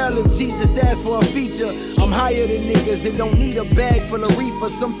hell if Jesus asks for a feature. I'm higher than niggas that don't need a bag full of reefer.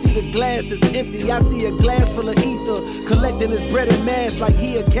 Some see the glass is empty, I see a glass full of ether. Collecting his bread and mass like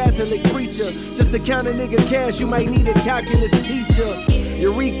he a Catholic preacher. Just to count a nigga cash, you might need a calculus teacher.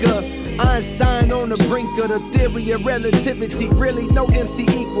 Eureka, Einstein on the brink of the theory of relativity. Really no MC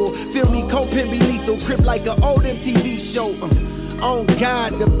equal. Feel me, Copin be lethal. Crip like an old MTV show. On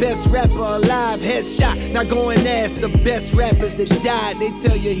God, the best rapper alive. Headshot, now go and ask the best rappers that died. They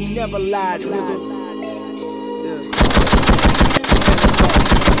tell you he never lied, nigga.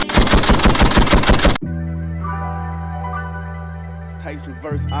 Tyson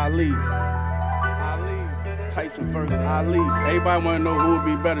versus Ali. Tyson versus Ali. Everybody wanna know who would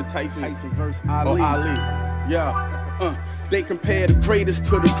be better, Tyson versus Ali. Or Ali. Yeah. They compare the greatest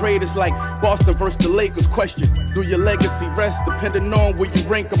to the greatest, like Boston versus the Lakers. Question, do your legacy rest depending on where you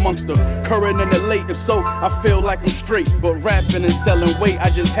rank amongst the current and the late? If so, I feel like I'm straight, but rapping and selling weight, I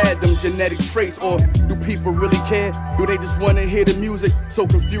just had them genetic traits. Or do people really care? Do they just wanna hear the music? So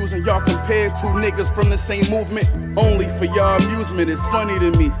confusing, y'all compare two niggas from the same movement only for y'all amusement. It's funny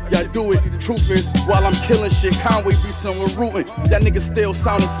to me, y'all do it. Truth is, while I'm killing shit, Conway be somewhere rooting. That nigga still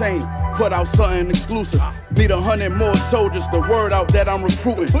sound the same. Put out something exclusive. Need 100 more soldiers, the word out that I'm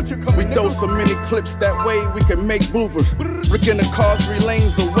recruiting. We throw so many clips that way we can make bloopers. Rick in the car 3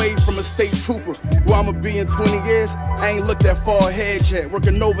 lanes away from a state trooper. Where I'ma be in 20 years, I ain't looked that far ahead yet.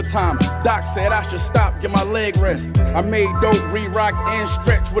 Working overtime, Doc said I should stop, get my leg rest. I made dope, re-rock and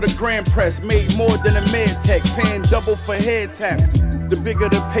stretch with a grand press. Made more than a med tech, paying double for head taps. The bigger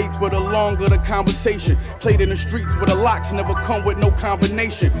the paper, the longer the conversation. Played in the streets where the locks never come with no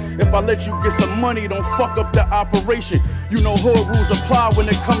combination. If I let you get some money, don't fuck up the operation. You know hood rules apply when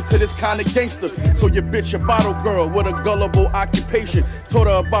it comes to this kind of gangster. So your bitch a bottle girl with a gullible occupation. Told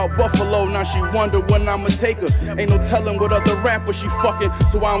her about Buffalo, now she wonder when I'ma take her. Ain't no telling what other rapper she fucking,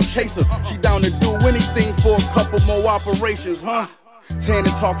 so I don't chase her. She down to do anything for a couple more operations, huh? Tan and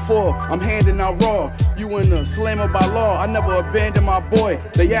talk for, I'm handing out raw. You in the slammer by law, I never abandoned my boy.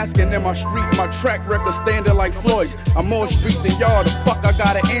 They asking in my street, my track record standing like Floyd's. I'm more street than y'all, the fuck I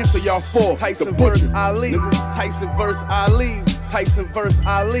gotta answer y'all for. Tyson versus Ali, Tyson versus Ali, Tyson versus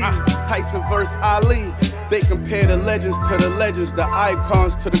Ali, Tyson versus Ali. They compare the legends to the legends, the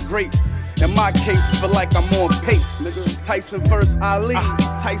icons to the greats. In my case, feel like I'm on pace, nigga. Tyson versus Ali,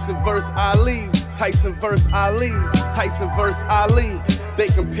 Tyson versus Ali, Tyson versus Ali, Tyson versus Ali. They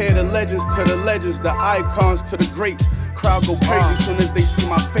compare the legends to the legends, the icons to the greats. Crowd go crazy soon as they see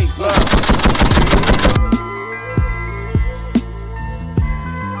my face.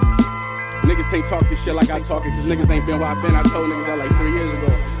 Niggas can't talk this shit like I talk it, cause niggas ain't been where I've been. I told niggas that like 3 years ago.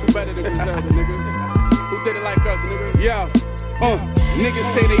 Who better than Griselda, nigga? Who did it like us, nigga? Yeah.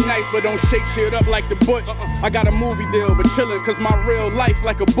 Niggas say they nice, but don't shake shit up like the Butch. I got a movie deal, but chillin', cause my real life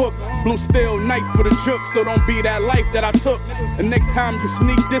like a book. Blue steel knife for the juke, so don't be that life that I took. And next time you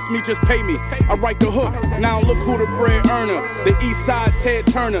sneak diss me, just pay me. I write the hook, now look who the bread earner. The east side Ted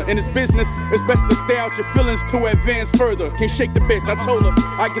Turner. In this business, it's best to stay out your feelings to advance further. Can't shake the bitch, I told her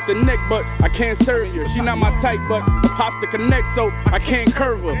I get the neck, but I can't serve you. She not my type, but I pop to connect, so I can't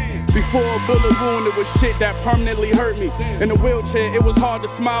curve her. Before a bullet wound, it was shit that permanently hurt me. In the wheelchair, it was hard to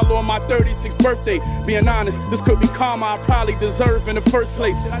smile on my 36th birthday. Being honest, this could be karma I probably deserve in the first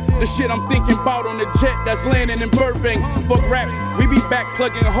place. The shit I'm thinking about on the jet that's landing in Burbank. Fuck rap, we be back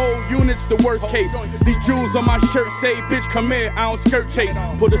plugging whole units, the worst case. These jewels on my shirt say, bitch come here, I don't skirt chase.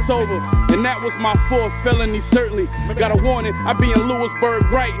 Put us over, and that was my 4th felony certainly. Got a warning, I be in Lewisburg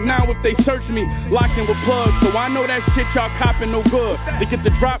right now if they search me. Locked in with plugs, so I know that shit y'all copping no good. To get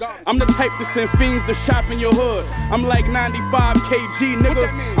the drop, I'm the type to send fiends to shop in your hood. I'm like 95 kg, nigga,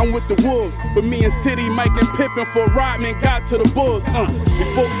 I'm with the wolves. But me and City, Mike and Pippin for Rodman got to the Bulls.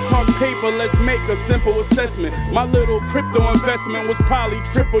 Before we talk paper, let's make a simple assessment. My little crypto investment was probably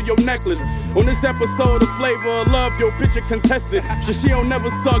triple your necklace. On this episode of Flavor of Love, your picture contested. She don't never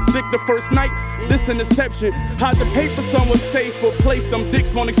suck dick the first night. This an exception. Hide the paper somewhere safe or place them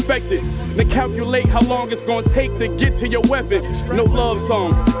dicks won't expect it. Then calculate how long it's gonna take to get to your weapon. No love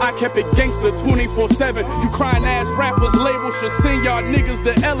songs, I kept it gangster 24/7. You crying ass rappers label should send y'all niggas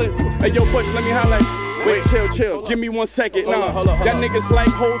to Ellen. Hey yo, Butch, let me holla at you. Wait, chill, give me 1 second now. Y'all niggas like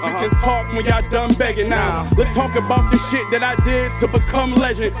hoes who can talk when y'all done begging now. Let's talk about the shit that I did to become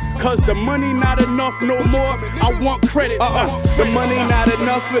legend. Cause the money not enough no more, I want credit. The money not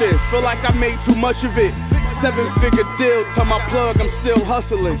enough for this, feel like I made too much of it. 7-figure deal, tell my plug I'm still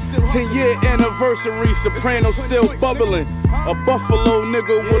hustling. 10-year anniversary, Soprano still bubbling. A Buffalo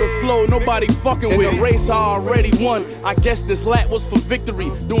nigga with a flow nobody fucking with. In the race I already won. I guess this lap was for victory.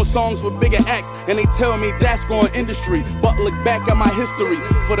 Doing songs with bigger acts, and they tell me that's going industry. But look back at my history.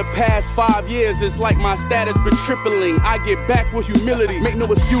 For the past 5 years, it's like my status been tripling. I get back with humility, make no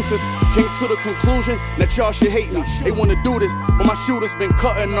excuses. Came to the conclusion that y'all should hate me. They wanna do this, but my shooter's been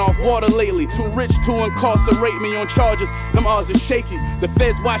cutting off water lately. Too rich to incarcerate me on charges. Them odds are shaky. The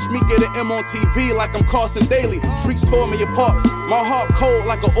feds watch me get an M on TV like I'm Carson Daly. Streets tore me apart. My heart cold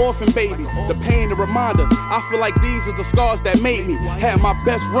like an orphan baby. The pain, the reminder. I feel like these are the scars that made me. Had my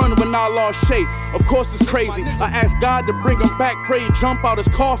best run when I lost Shay. Of course it's crazy. I asked God to bring him back. Pray jump out his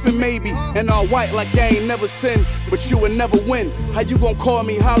coffin maybe. And all white like I ain't never sinned, but you would never win. How you gon' call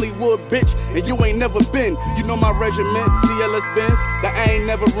me Hollywood bitch and you ain't never been? You know my regiment, CLS Benz, that I ain't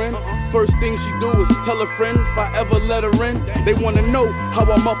never in. First thing she do is tell a friend if I ever let her in. They wanna know how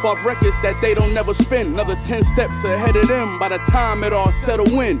I'm up off records that they don't never spin. Another 10 steps ahead of them by the time it all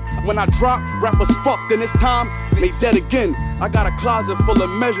settle in. When I drop, rappers fucked and this time they dead again. I got a closet full of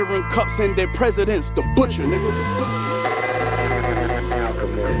measuring cups and their presidents, the butcher nigga.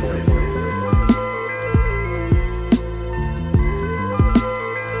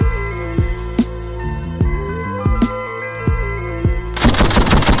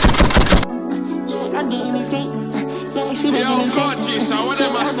 Yo, gorgeous, I want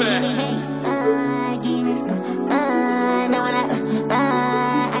them to say.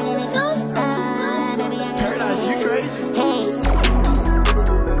 Paradise, you crazy?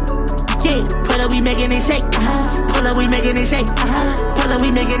 Yeah, pull up, we making it shake. Pull up, we making it shake. Pull up,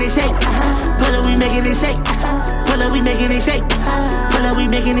 we making it shake. Pull up, we making it shake. Pull up, we making it shake. Pull up, we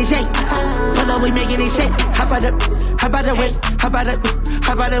making it shake. Pull up, we making it shake. How about the way? How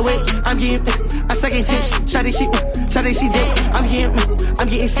about the way? I'm getting, I'm sucking chips. Shawty she dead. I'm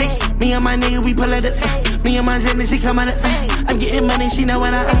getting sticks. Me and my nigga, we pull it up. Me and my gentleman, she come out of. I'm getting money, she know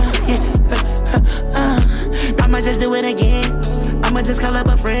when I. I'ma just do it again. I'ma just call up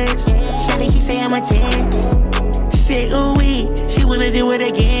her friends. Shawty, she say I'm a 10. She say ooh wee, she wanna do it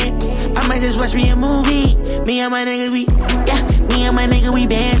again. I might just watch me a movie. Me and my nigga, me and my nigga, we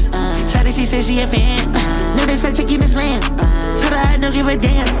bands. Shawty, she say she a fan. No, this like chicken is lamb. Tell her I don't give a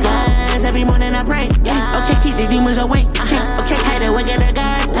damn. Cause every morning I pray. Okay, keep the demons away. Okay, had to work at a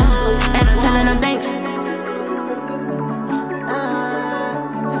God. And I'm telling them thanks.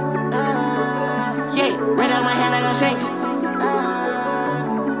 Yeah, right out my hand like I'm shakes.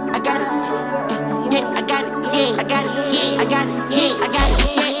 I got it. Yeah, I got it. Yeah, I got it. Yeah, I got it. Yeah, I got it.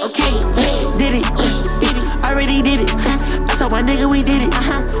 Yeah, okay. Yeah, did it. Did it. Already did it. I told my nigga we did it.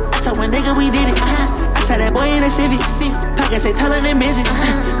 I told my nigga we did it. I shot that boy in a Civic. Pockets they telling them midgets.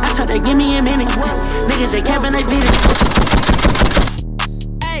 I told her give me a minute. Niggas they capping like vintage.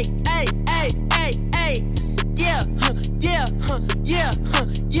 Hey, hey, hey, hey, hey. Yeah, yeah, yeah,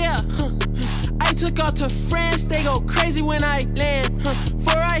 yeah. I took off to France. They go crazy when I land.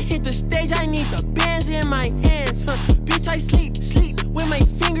 Before I hit the stage, I need the bands in my hands. Bitch, I sleep with my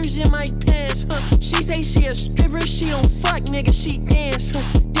fingers in my pants. She say she a stripper, she don't fuck, nigga, she dance.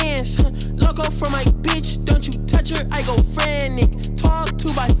 Loco for my bitch, don't you touch her, I go frantic. Tall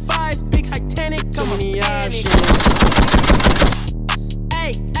 2x5, big Titanic, come on, panic.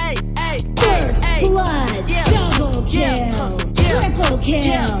 Hey, hey, hey, hey, hey. Blood, yeah, double kill, triple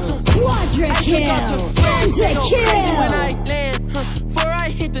kill, quadra kill, crazy when I land. Before I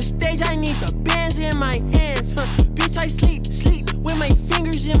hit the stage, I need the bands in my hands. Bitch, I sleep with my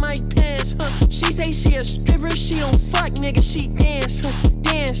fingers in my pants. She say she a stripper, she don't fuck, nigga, she dance.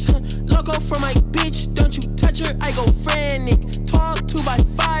 Loco for my bitch, don't you touch her, I go frantic. Tall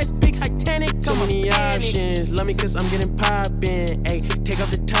 2x5, big Titanic, come on, options. Love me cause I'm getting poppin', ayy. Take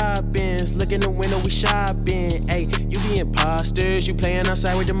off the top ends, look in the window, we shopping, ayy. You be imposters, you playin'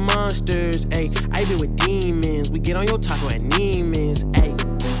 outside with the monsters, ayy. I be with demons, we get on your taco at Neiman's, ayy.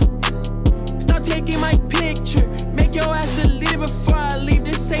 Stop taking my picture, make your ass delete it before I leave,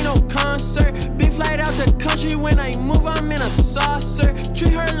 this ain't no concert. Big flight out the country, when I move I'm in a saucer.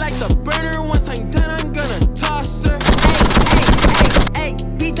 Treat her like the burner, once I'm done I'm gonna toss her. Ayy,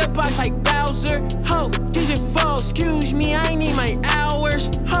 beat the box like Bowser. Ho, DJ fall, excuse me, I need my hours.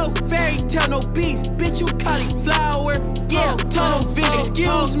 Ho, fairy tale, no beef, bitch you cauliflower. Yeah, tunnel vision,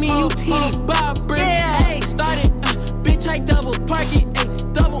 excuse me, you teeny bopper. Ayy, started, bitch I double park it.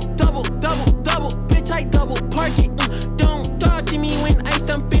 Ayy, double, bitch I double park it. Don't talk to me when I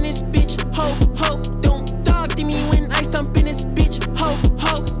stump in this bitch. Ho, don't talk to me when I stump in this bitch. Ho,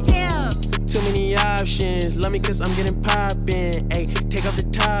 yeah. Too many options. love me cause I'm getting poppin'. Ayy, take off the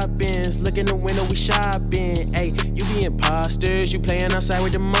top ends, look in the window, we shopping. Ayy, you be imposters, you playin' outside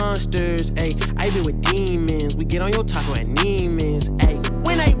with the monsters. Ayy, I be with demons, we get on your taco at Neiman's. Ayy,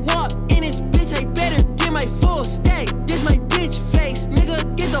 when I walk in this bitch, I better get my full stay. This my bitch face,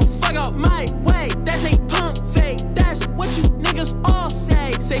 nigga, get the fuck out my way. That's a pump fake, that's what you niggas all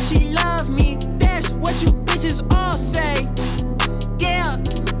say. Say she love me, that's what you bitches all say. Yeah,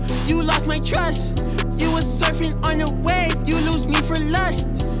 you lost my trust. You was surfing on the wave, you lose me for lust.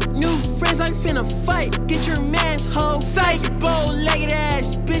 New friends, I'm finna fight, get your man's hoe. Psych, bow-legged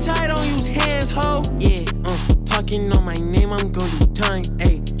ass, bitch, I don't use hands, hoe. Yeah, talking on my name, I'm gon' do time.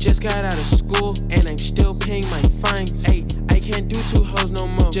 Ayy, just got out of school, and I'm still paying my fines. Ayy, I can't do 2 hoes no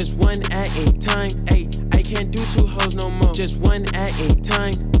more, just one at a time. Ayy, I can't do 2 hoes no more, just one at a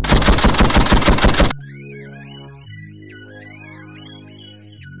time.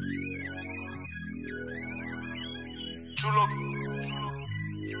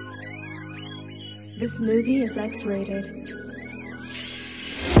 This movie is X-rated.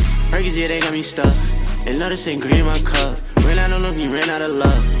 Perkins, yeah, they got me stuck. And love this ain't green in my cup. Ran out on them, he ran out of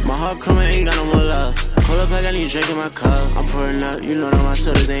love. My heart crying, ain't got no more love. Pull up, I got any drink in my cup. I'm pouring up, you know that my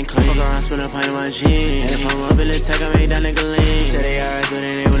sodas ain't clean. Fuck around, spin a pint in my jeans. And if I'm up in the tech, I make that nigga lean. Say they alright, but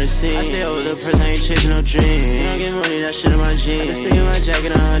they ain't wanna see. I stay over the person, I ain't chasing no dream. You don't get money, that shit in my jeans. I can stick in my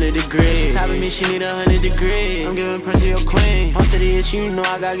jacket 100 degrees. She topping me, she need 100 degrees. I'm giving Percy your queen. Most of the issue, you know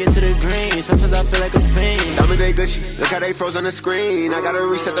I gotta get to the green. Sometimes I feel like a fiend. Diamond they gushy, look how they froze on the screen. I gotta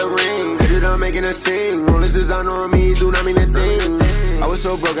reset the ring. They did I'm making a sing. All this design on me, do not mean a thing. I was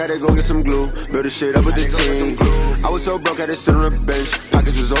so broke, I had to go get some glue. Build the shit up with the team. I was so broke, I had to sit on the bench.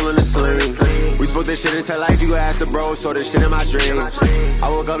 Pockets was all in the sling. We spoke this shit into life, you gon' ask the bro. Saw this shit in my dreams. I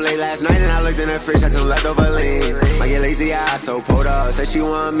woke up late last night and I looked in the fridge, had some leftover lean. My get lazy eyes so pulled up. Said she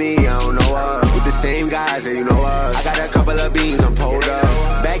want me, I don't know her. With the same guys, and you know us. I got a couple of beans, I'm pulled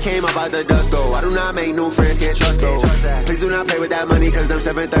up. Back came up out the dust though. I do not make new friends, can't trust though. Please do not play with that money, cause them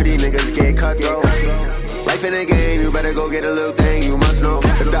 730 niggas get cutthroat. Life in the game, you better go get a little thing, you must know.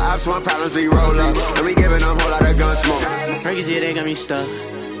 If the ops want problems, we roll up. And we giving them a whole lot of gun smoke. Perkins, yeah, they got me stuck.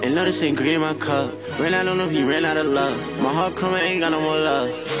 And love this ain't green in my cup. Ran out on him, he ran out of love. My heart crying, ain't got no more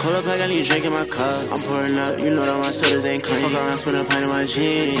love. Call up, I got any drink in my cup. I'm pouring up, you know that my sodas ain't clean. Fuck around, spin a pint in my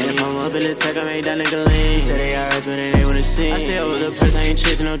jeans. And if I'm up in the tech, I make that nigga lean. Say they alright, but they ain't wanna see. I stay over the press, I ain't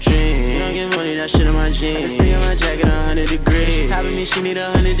chasing no dream. You don't get money, that shit in my jeans. I can stick in my jacket 100 degrees. She topping me, she need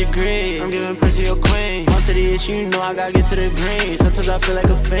 100 degrees. I'm giving Percy your queen. Most of the issue, you know I gotta get to the green. Sometimes I feel like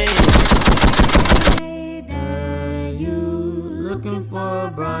a fiend. Looking for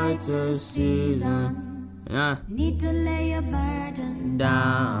a brighter season. Need to lay a burden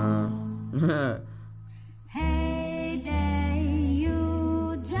down. Hey there,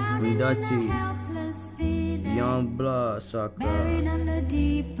 you drowning in a helpless feeling. Young blood sucker. Buried under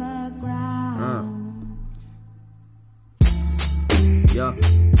deeper ground. Yeah.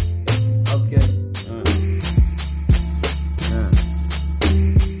 Okay.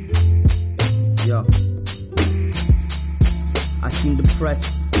 Yeah. I seem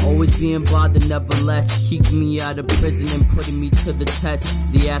depressed, always being bothered, nevertheless. Keeping me out of prison and putting me to the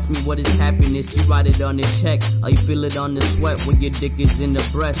test. They ask me what is happiness, you write it on the check. Or you feel it on the sweat when your dick is in the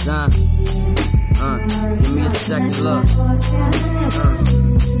breast, give me a second, look.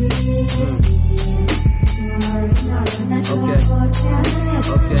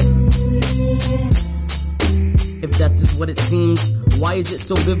 Okay. If death is what it seems, why is it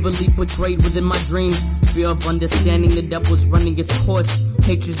so vividly portrayed within my dreams? Fear of understanding the devil's running its course.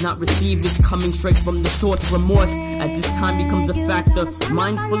 Hatred's not received, it's coming straight from the source. Remorse, as this time becomes a factor.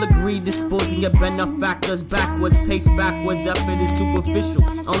 Minds full of greed, disposing of benefactors. Backwards, pace backwards, effort is superficial.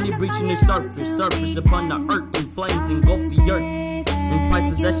 Only breaching the surface, surface upon the earth. In flames engulf the earth. In prized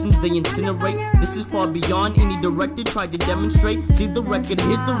possessions they incinerate. This is far beyond any director tried to demonstrate. See the record,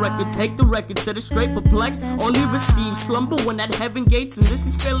 here's the record, take the record, set it straight. Perplexed, only receive slumber when at heaven gates. And this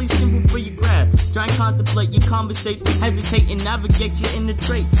is fairly simple for your grab. Try and contemplate your conversates, hesitate and navigate your inner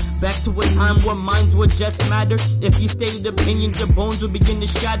traits. Back to a time where minds were just matter. If you stated opinions, your bones would begin to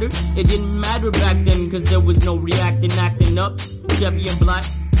shatter. It didn't matter back then, cause there was no reacting, acting up. Chevy and black.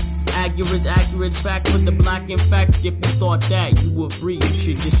 Accurate fact for the black. In fact, if you thought that you were free, you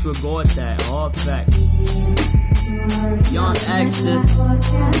should disregard that. All fact. Young Dexter,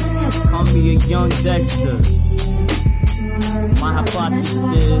 call me a young Dexter. My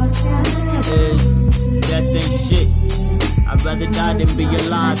hypothesis is death ain't shit. I'd rather die than be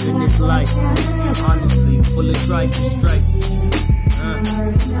alive in this life. Honestly, full of strife and strife.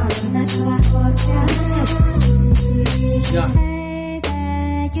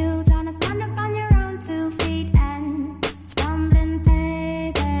 You tryna stand up on your own 2 feet.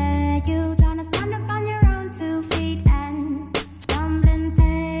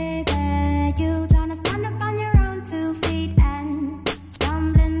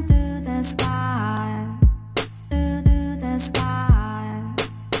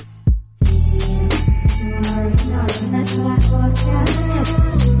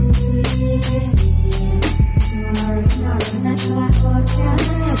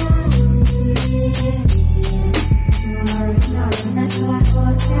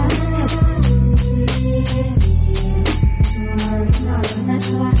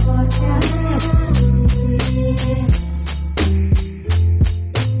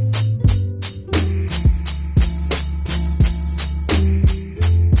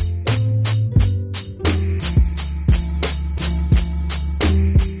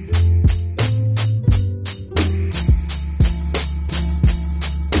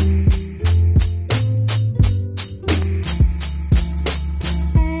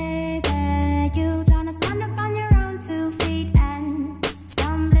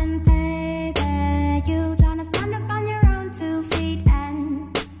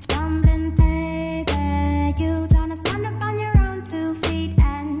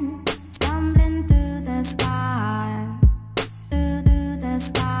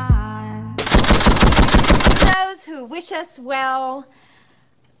 wish us well,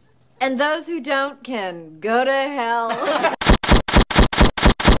 and those who don't can go to hell.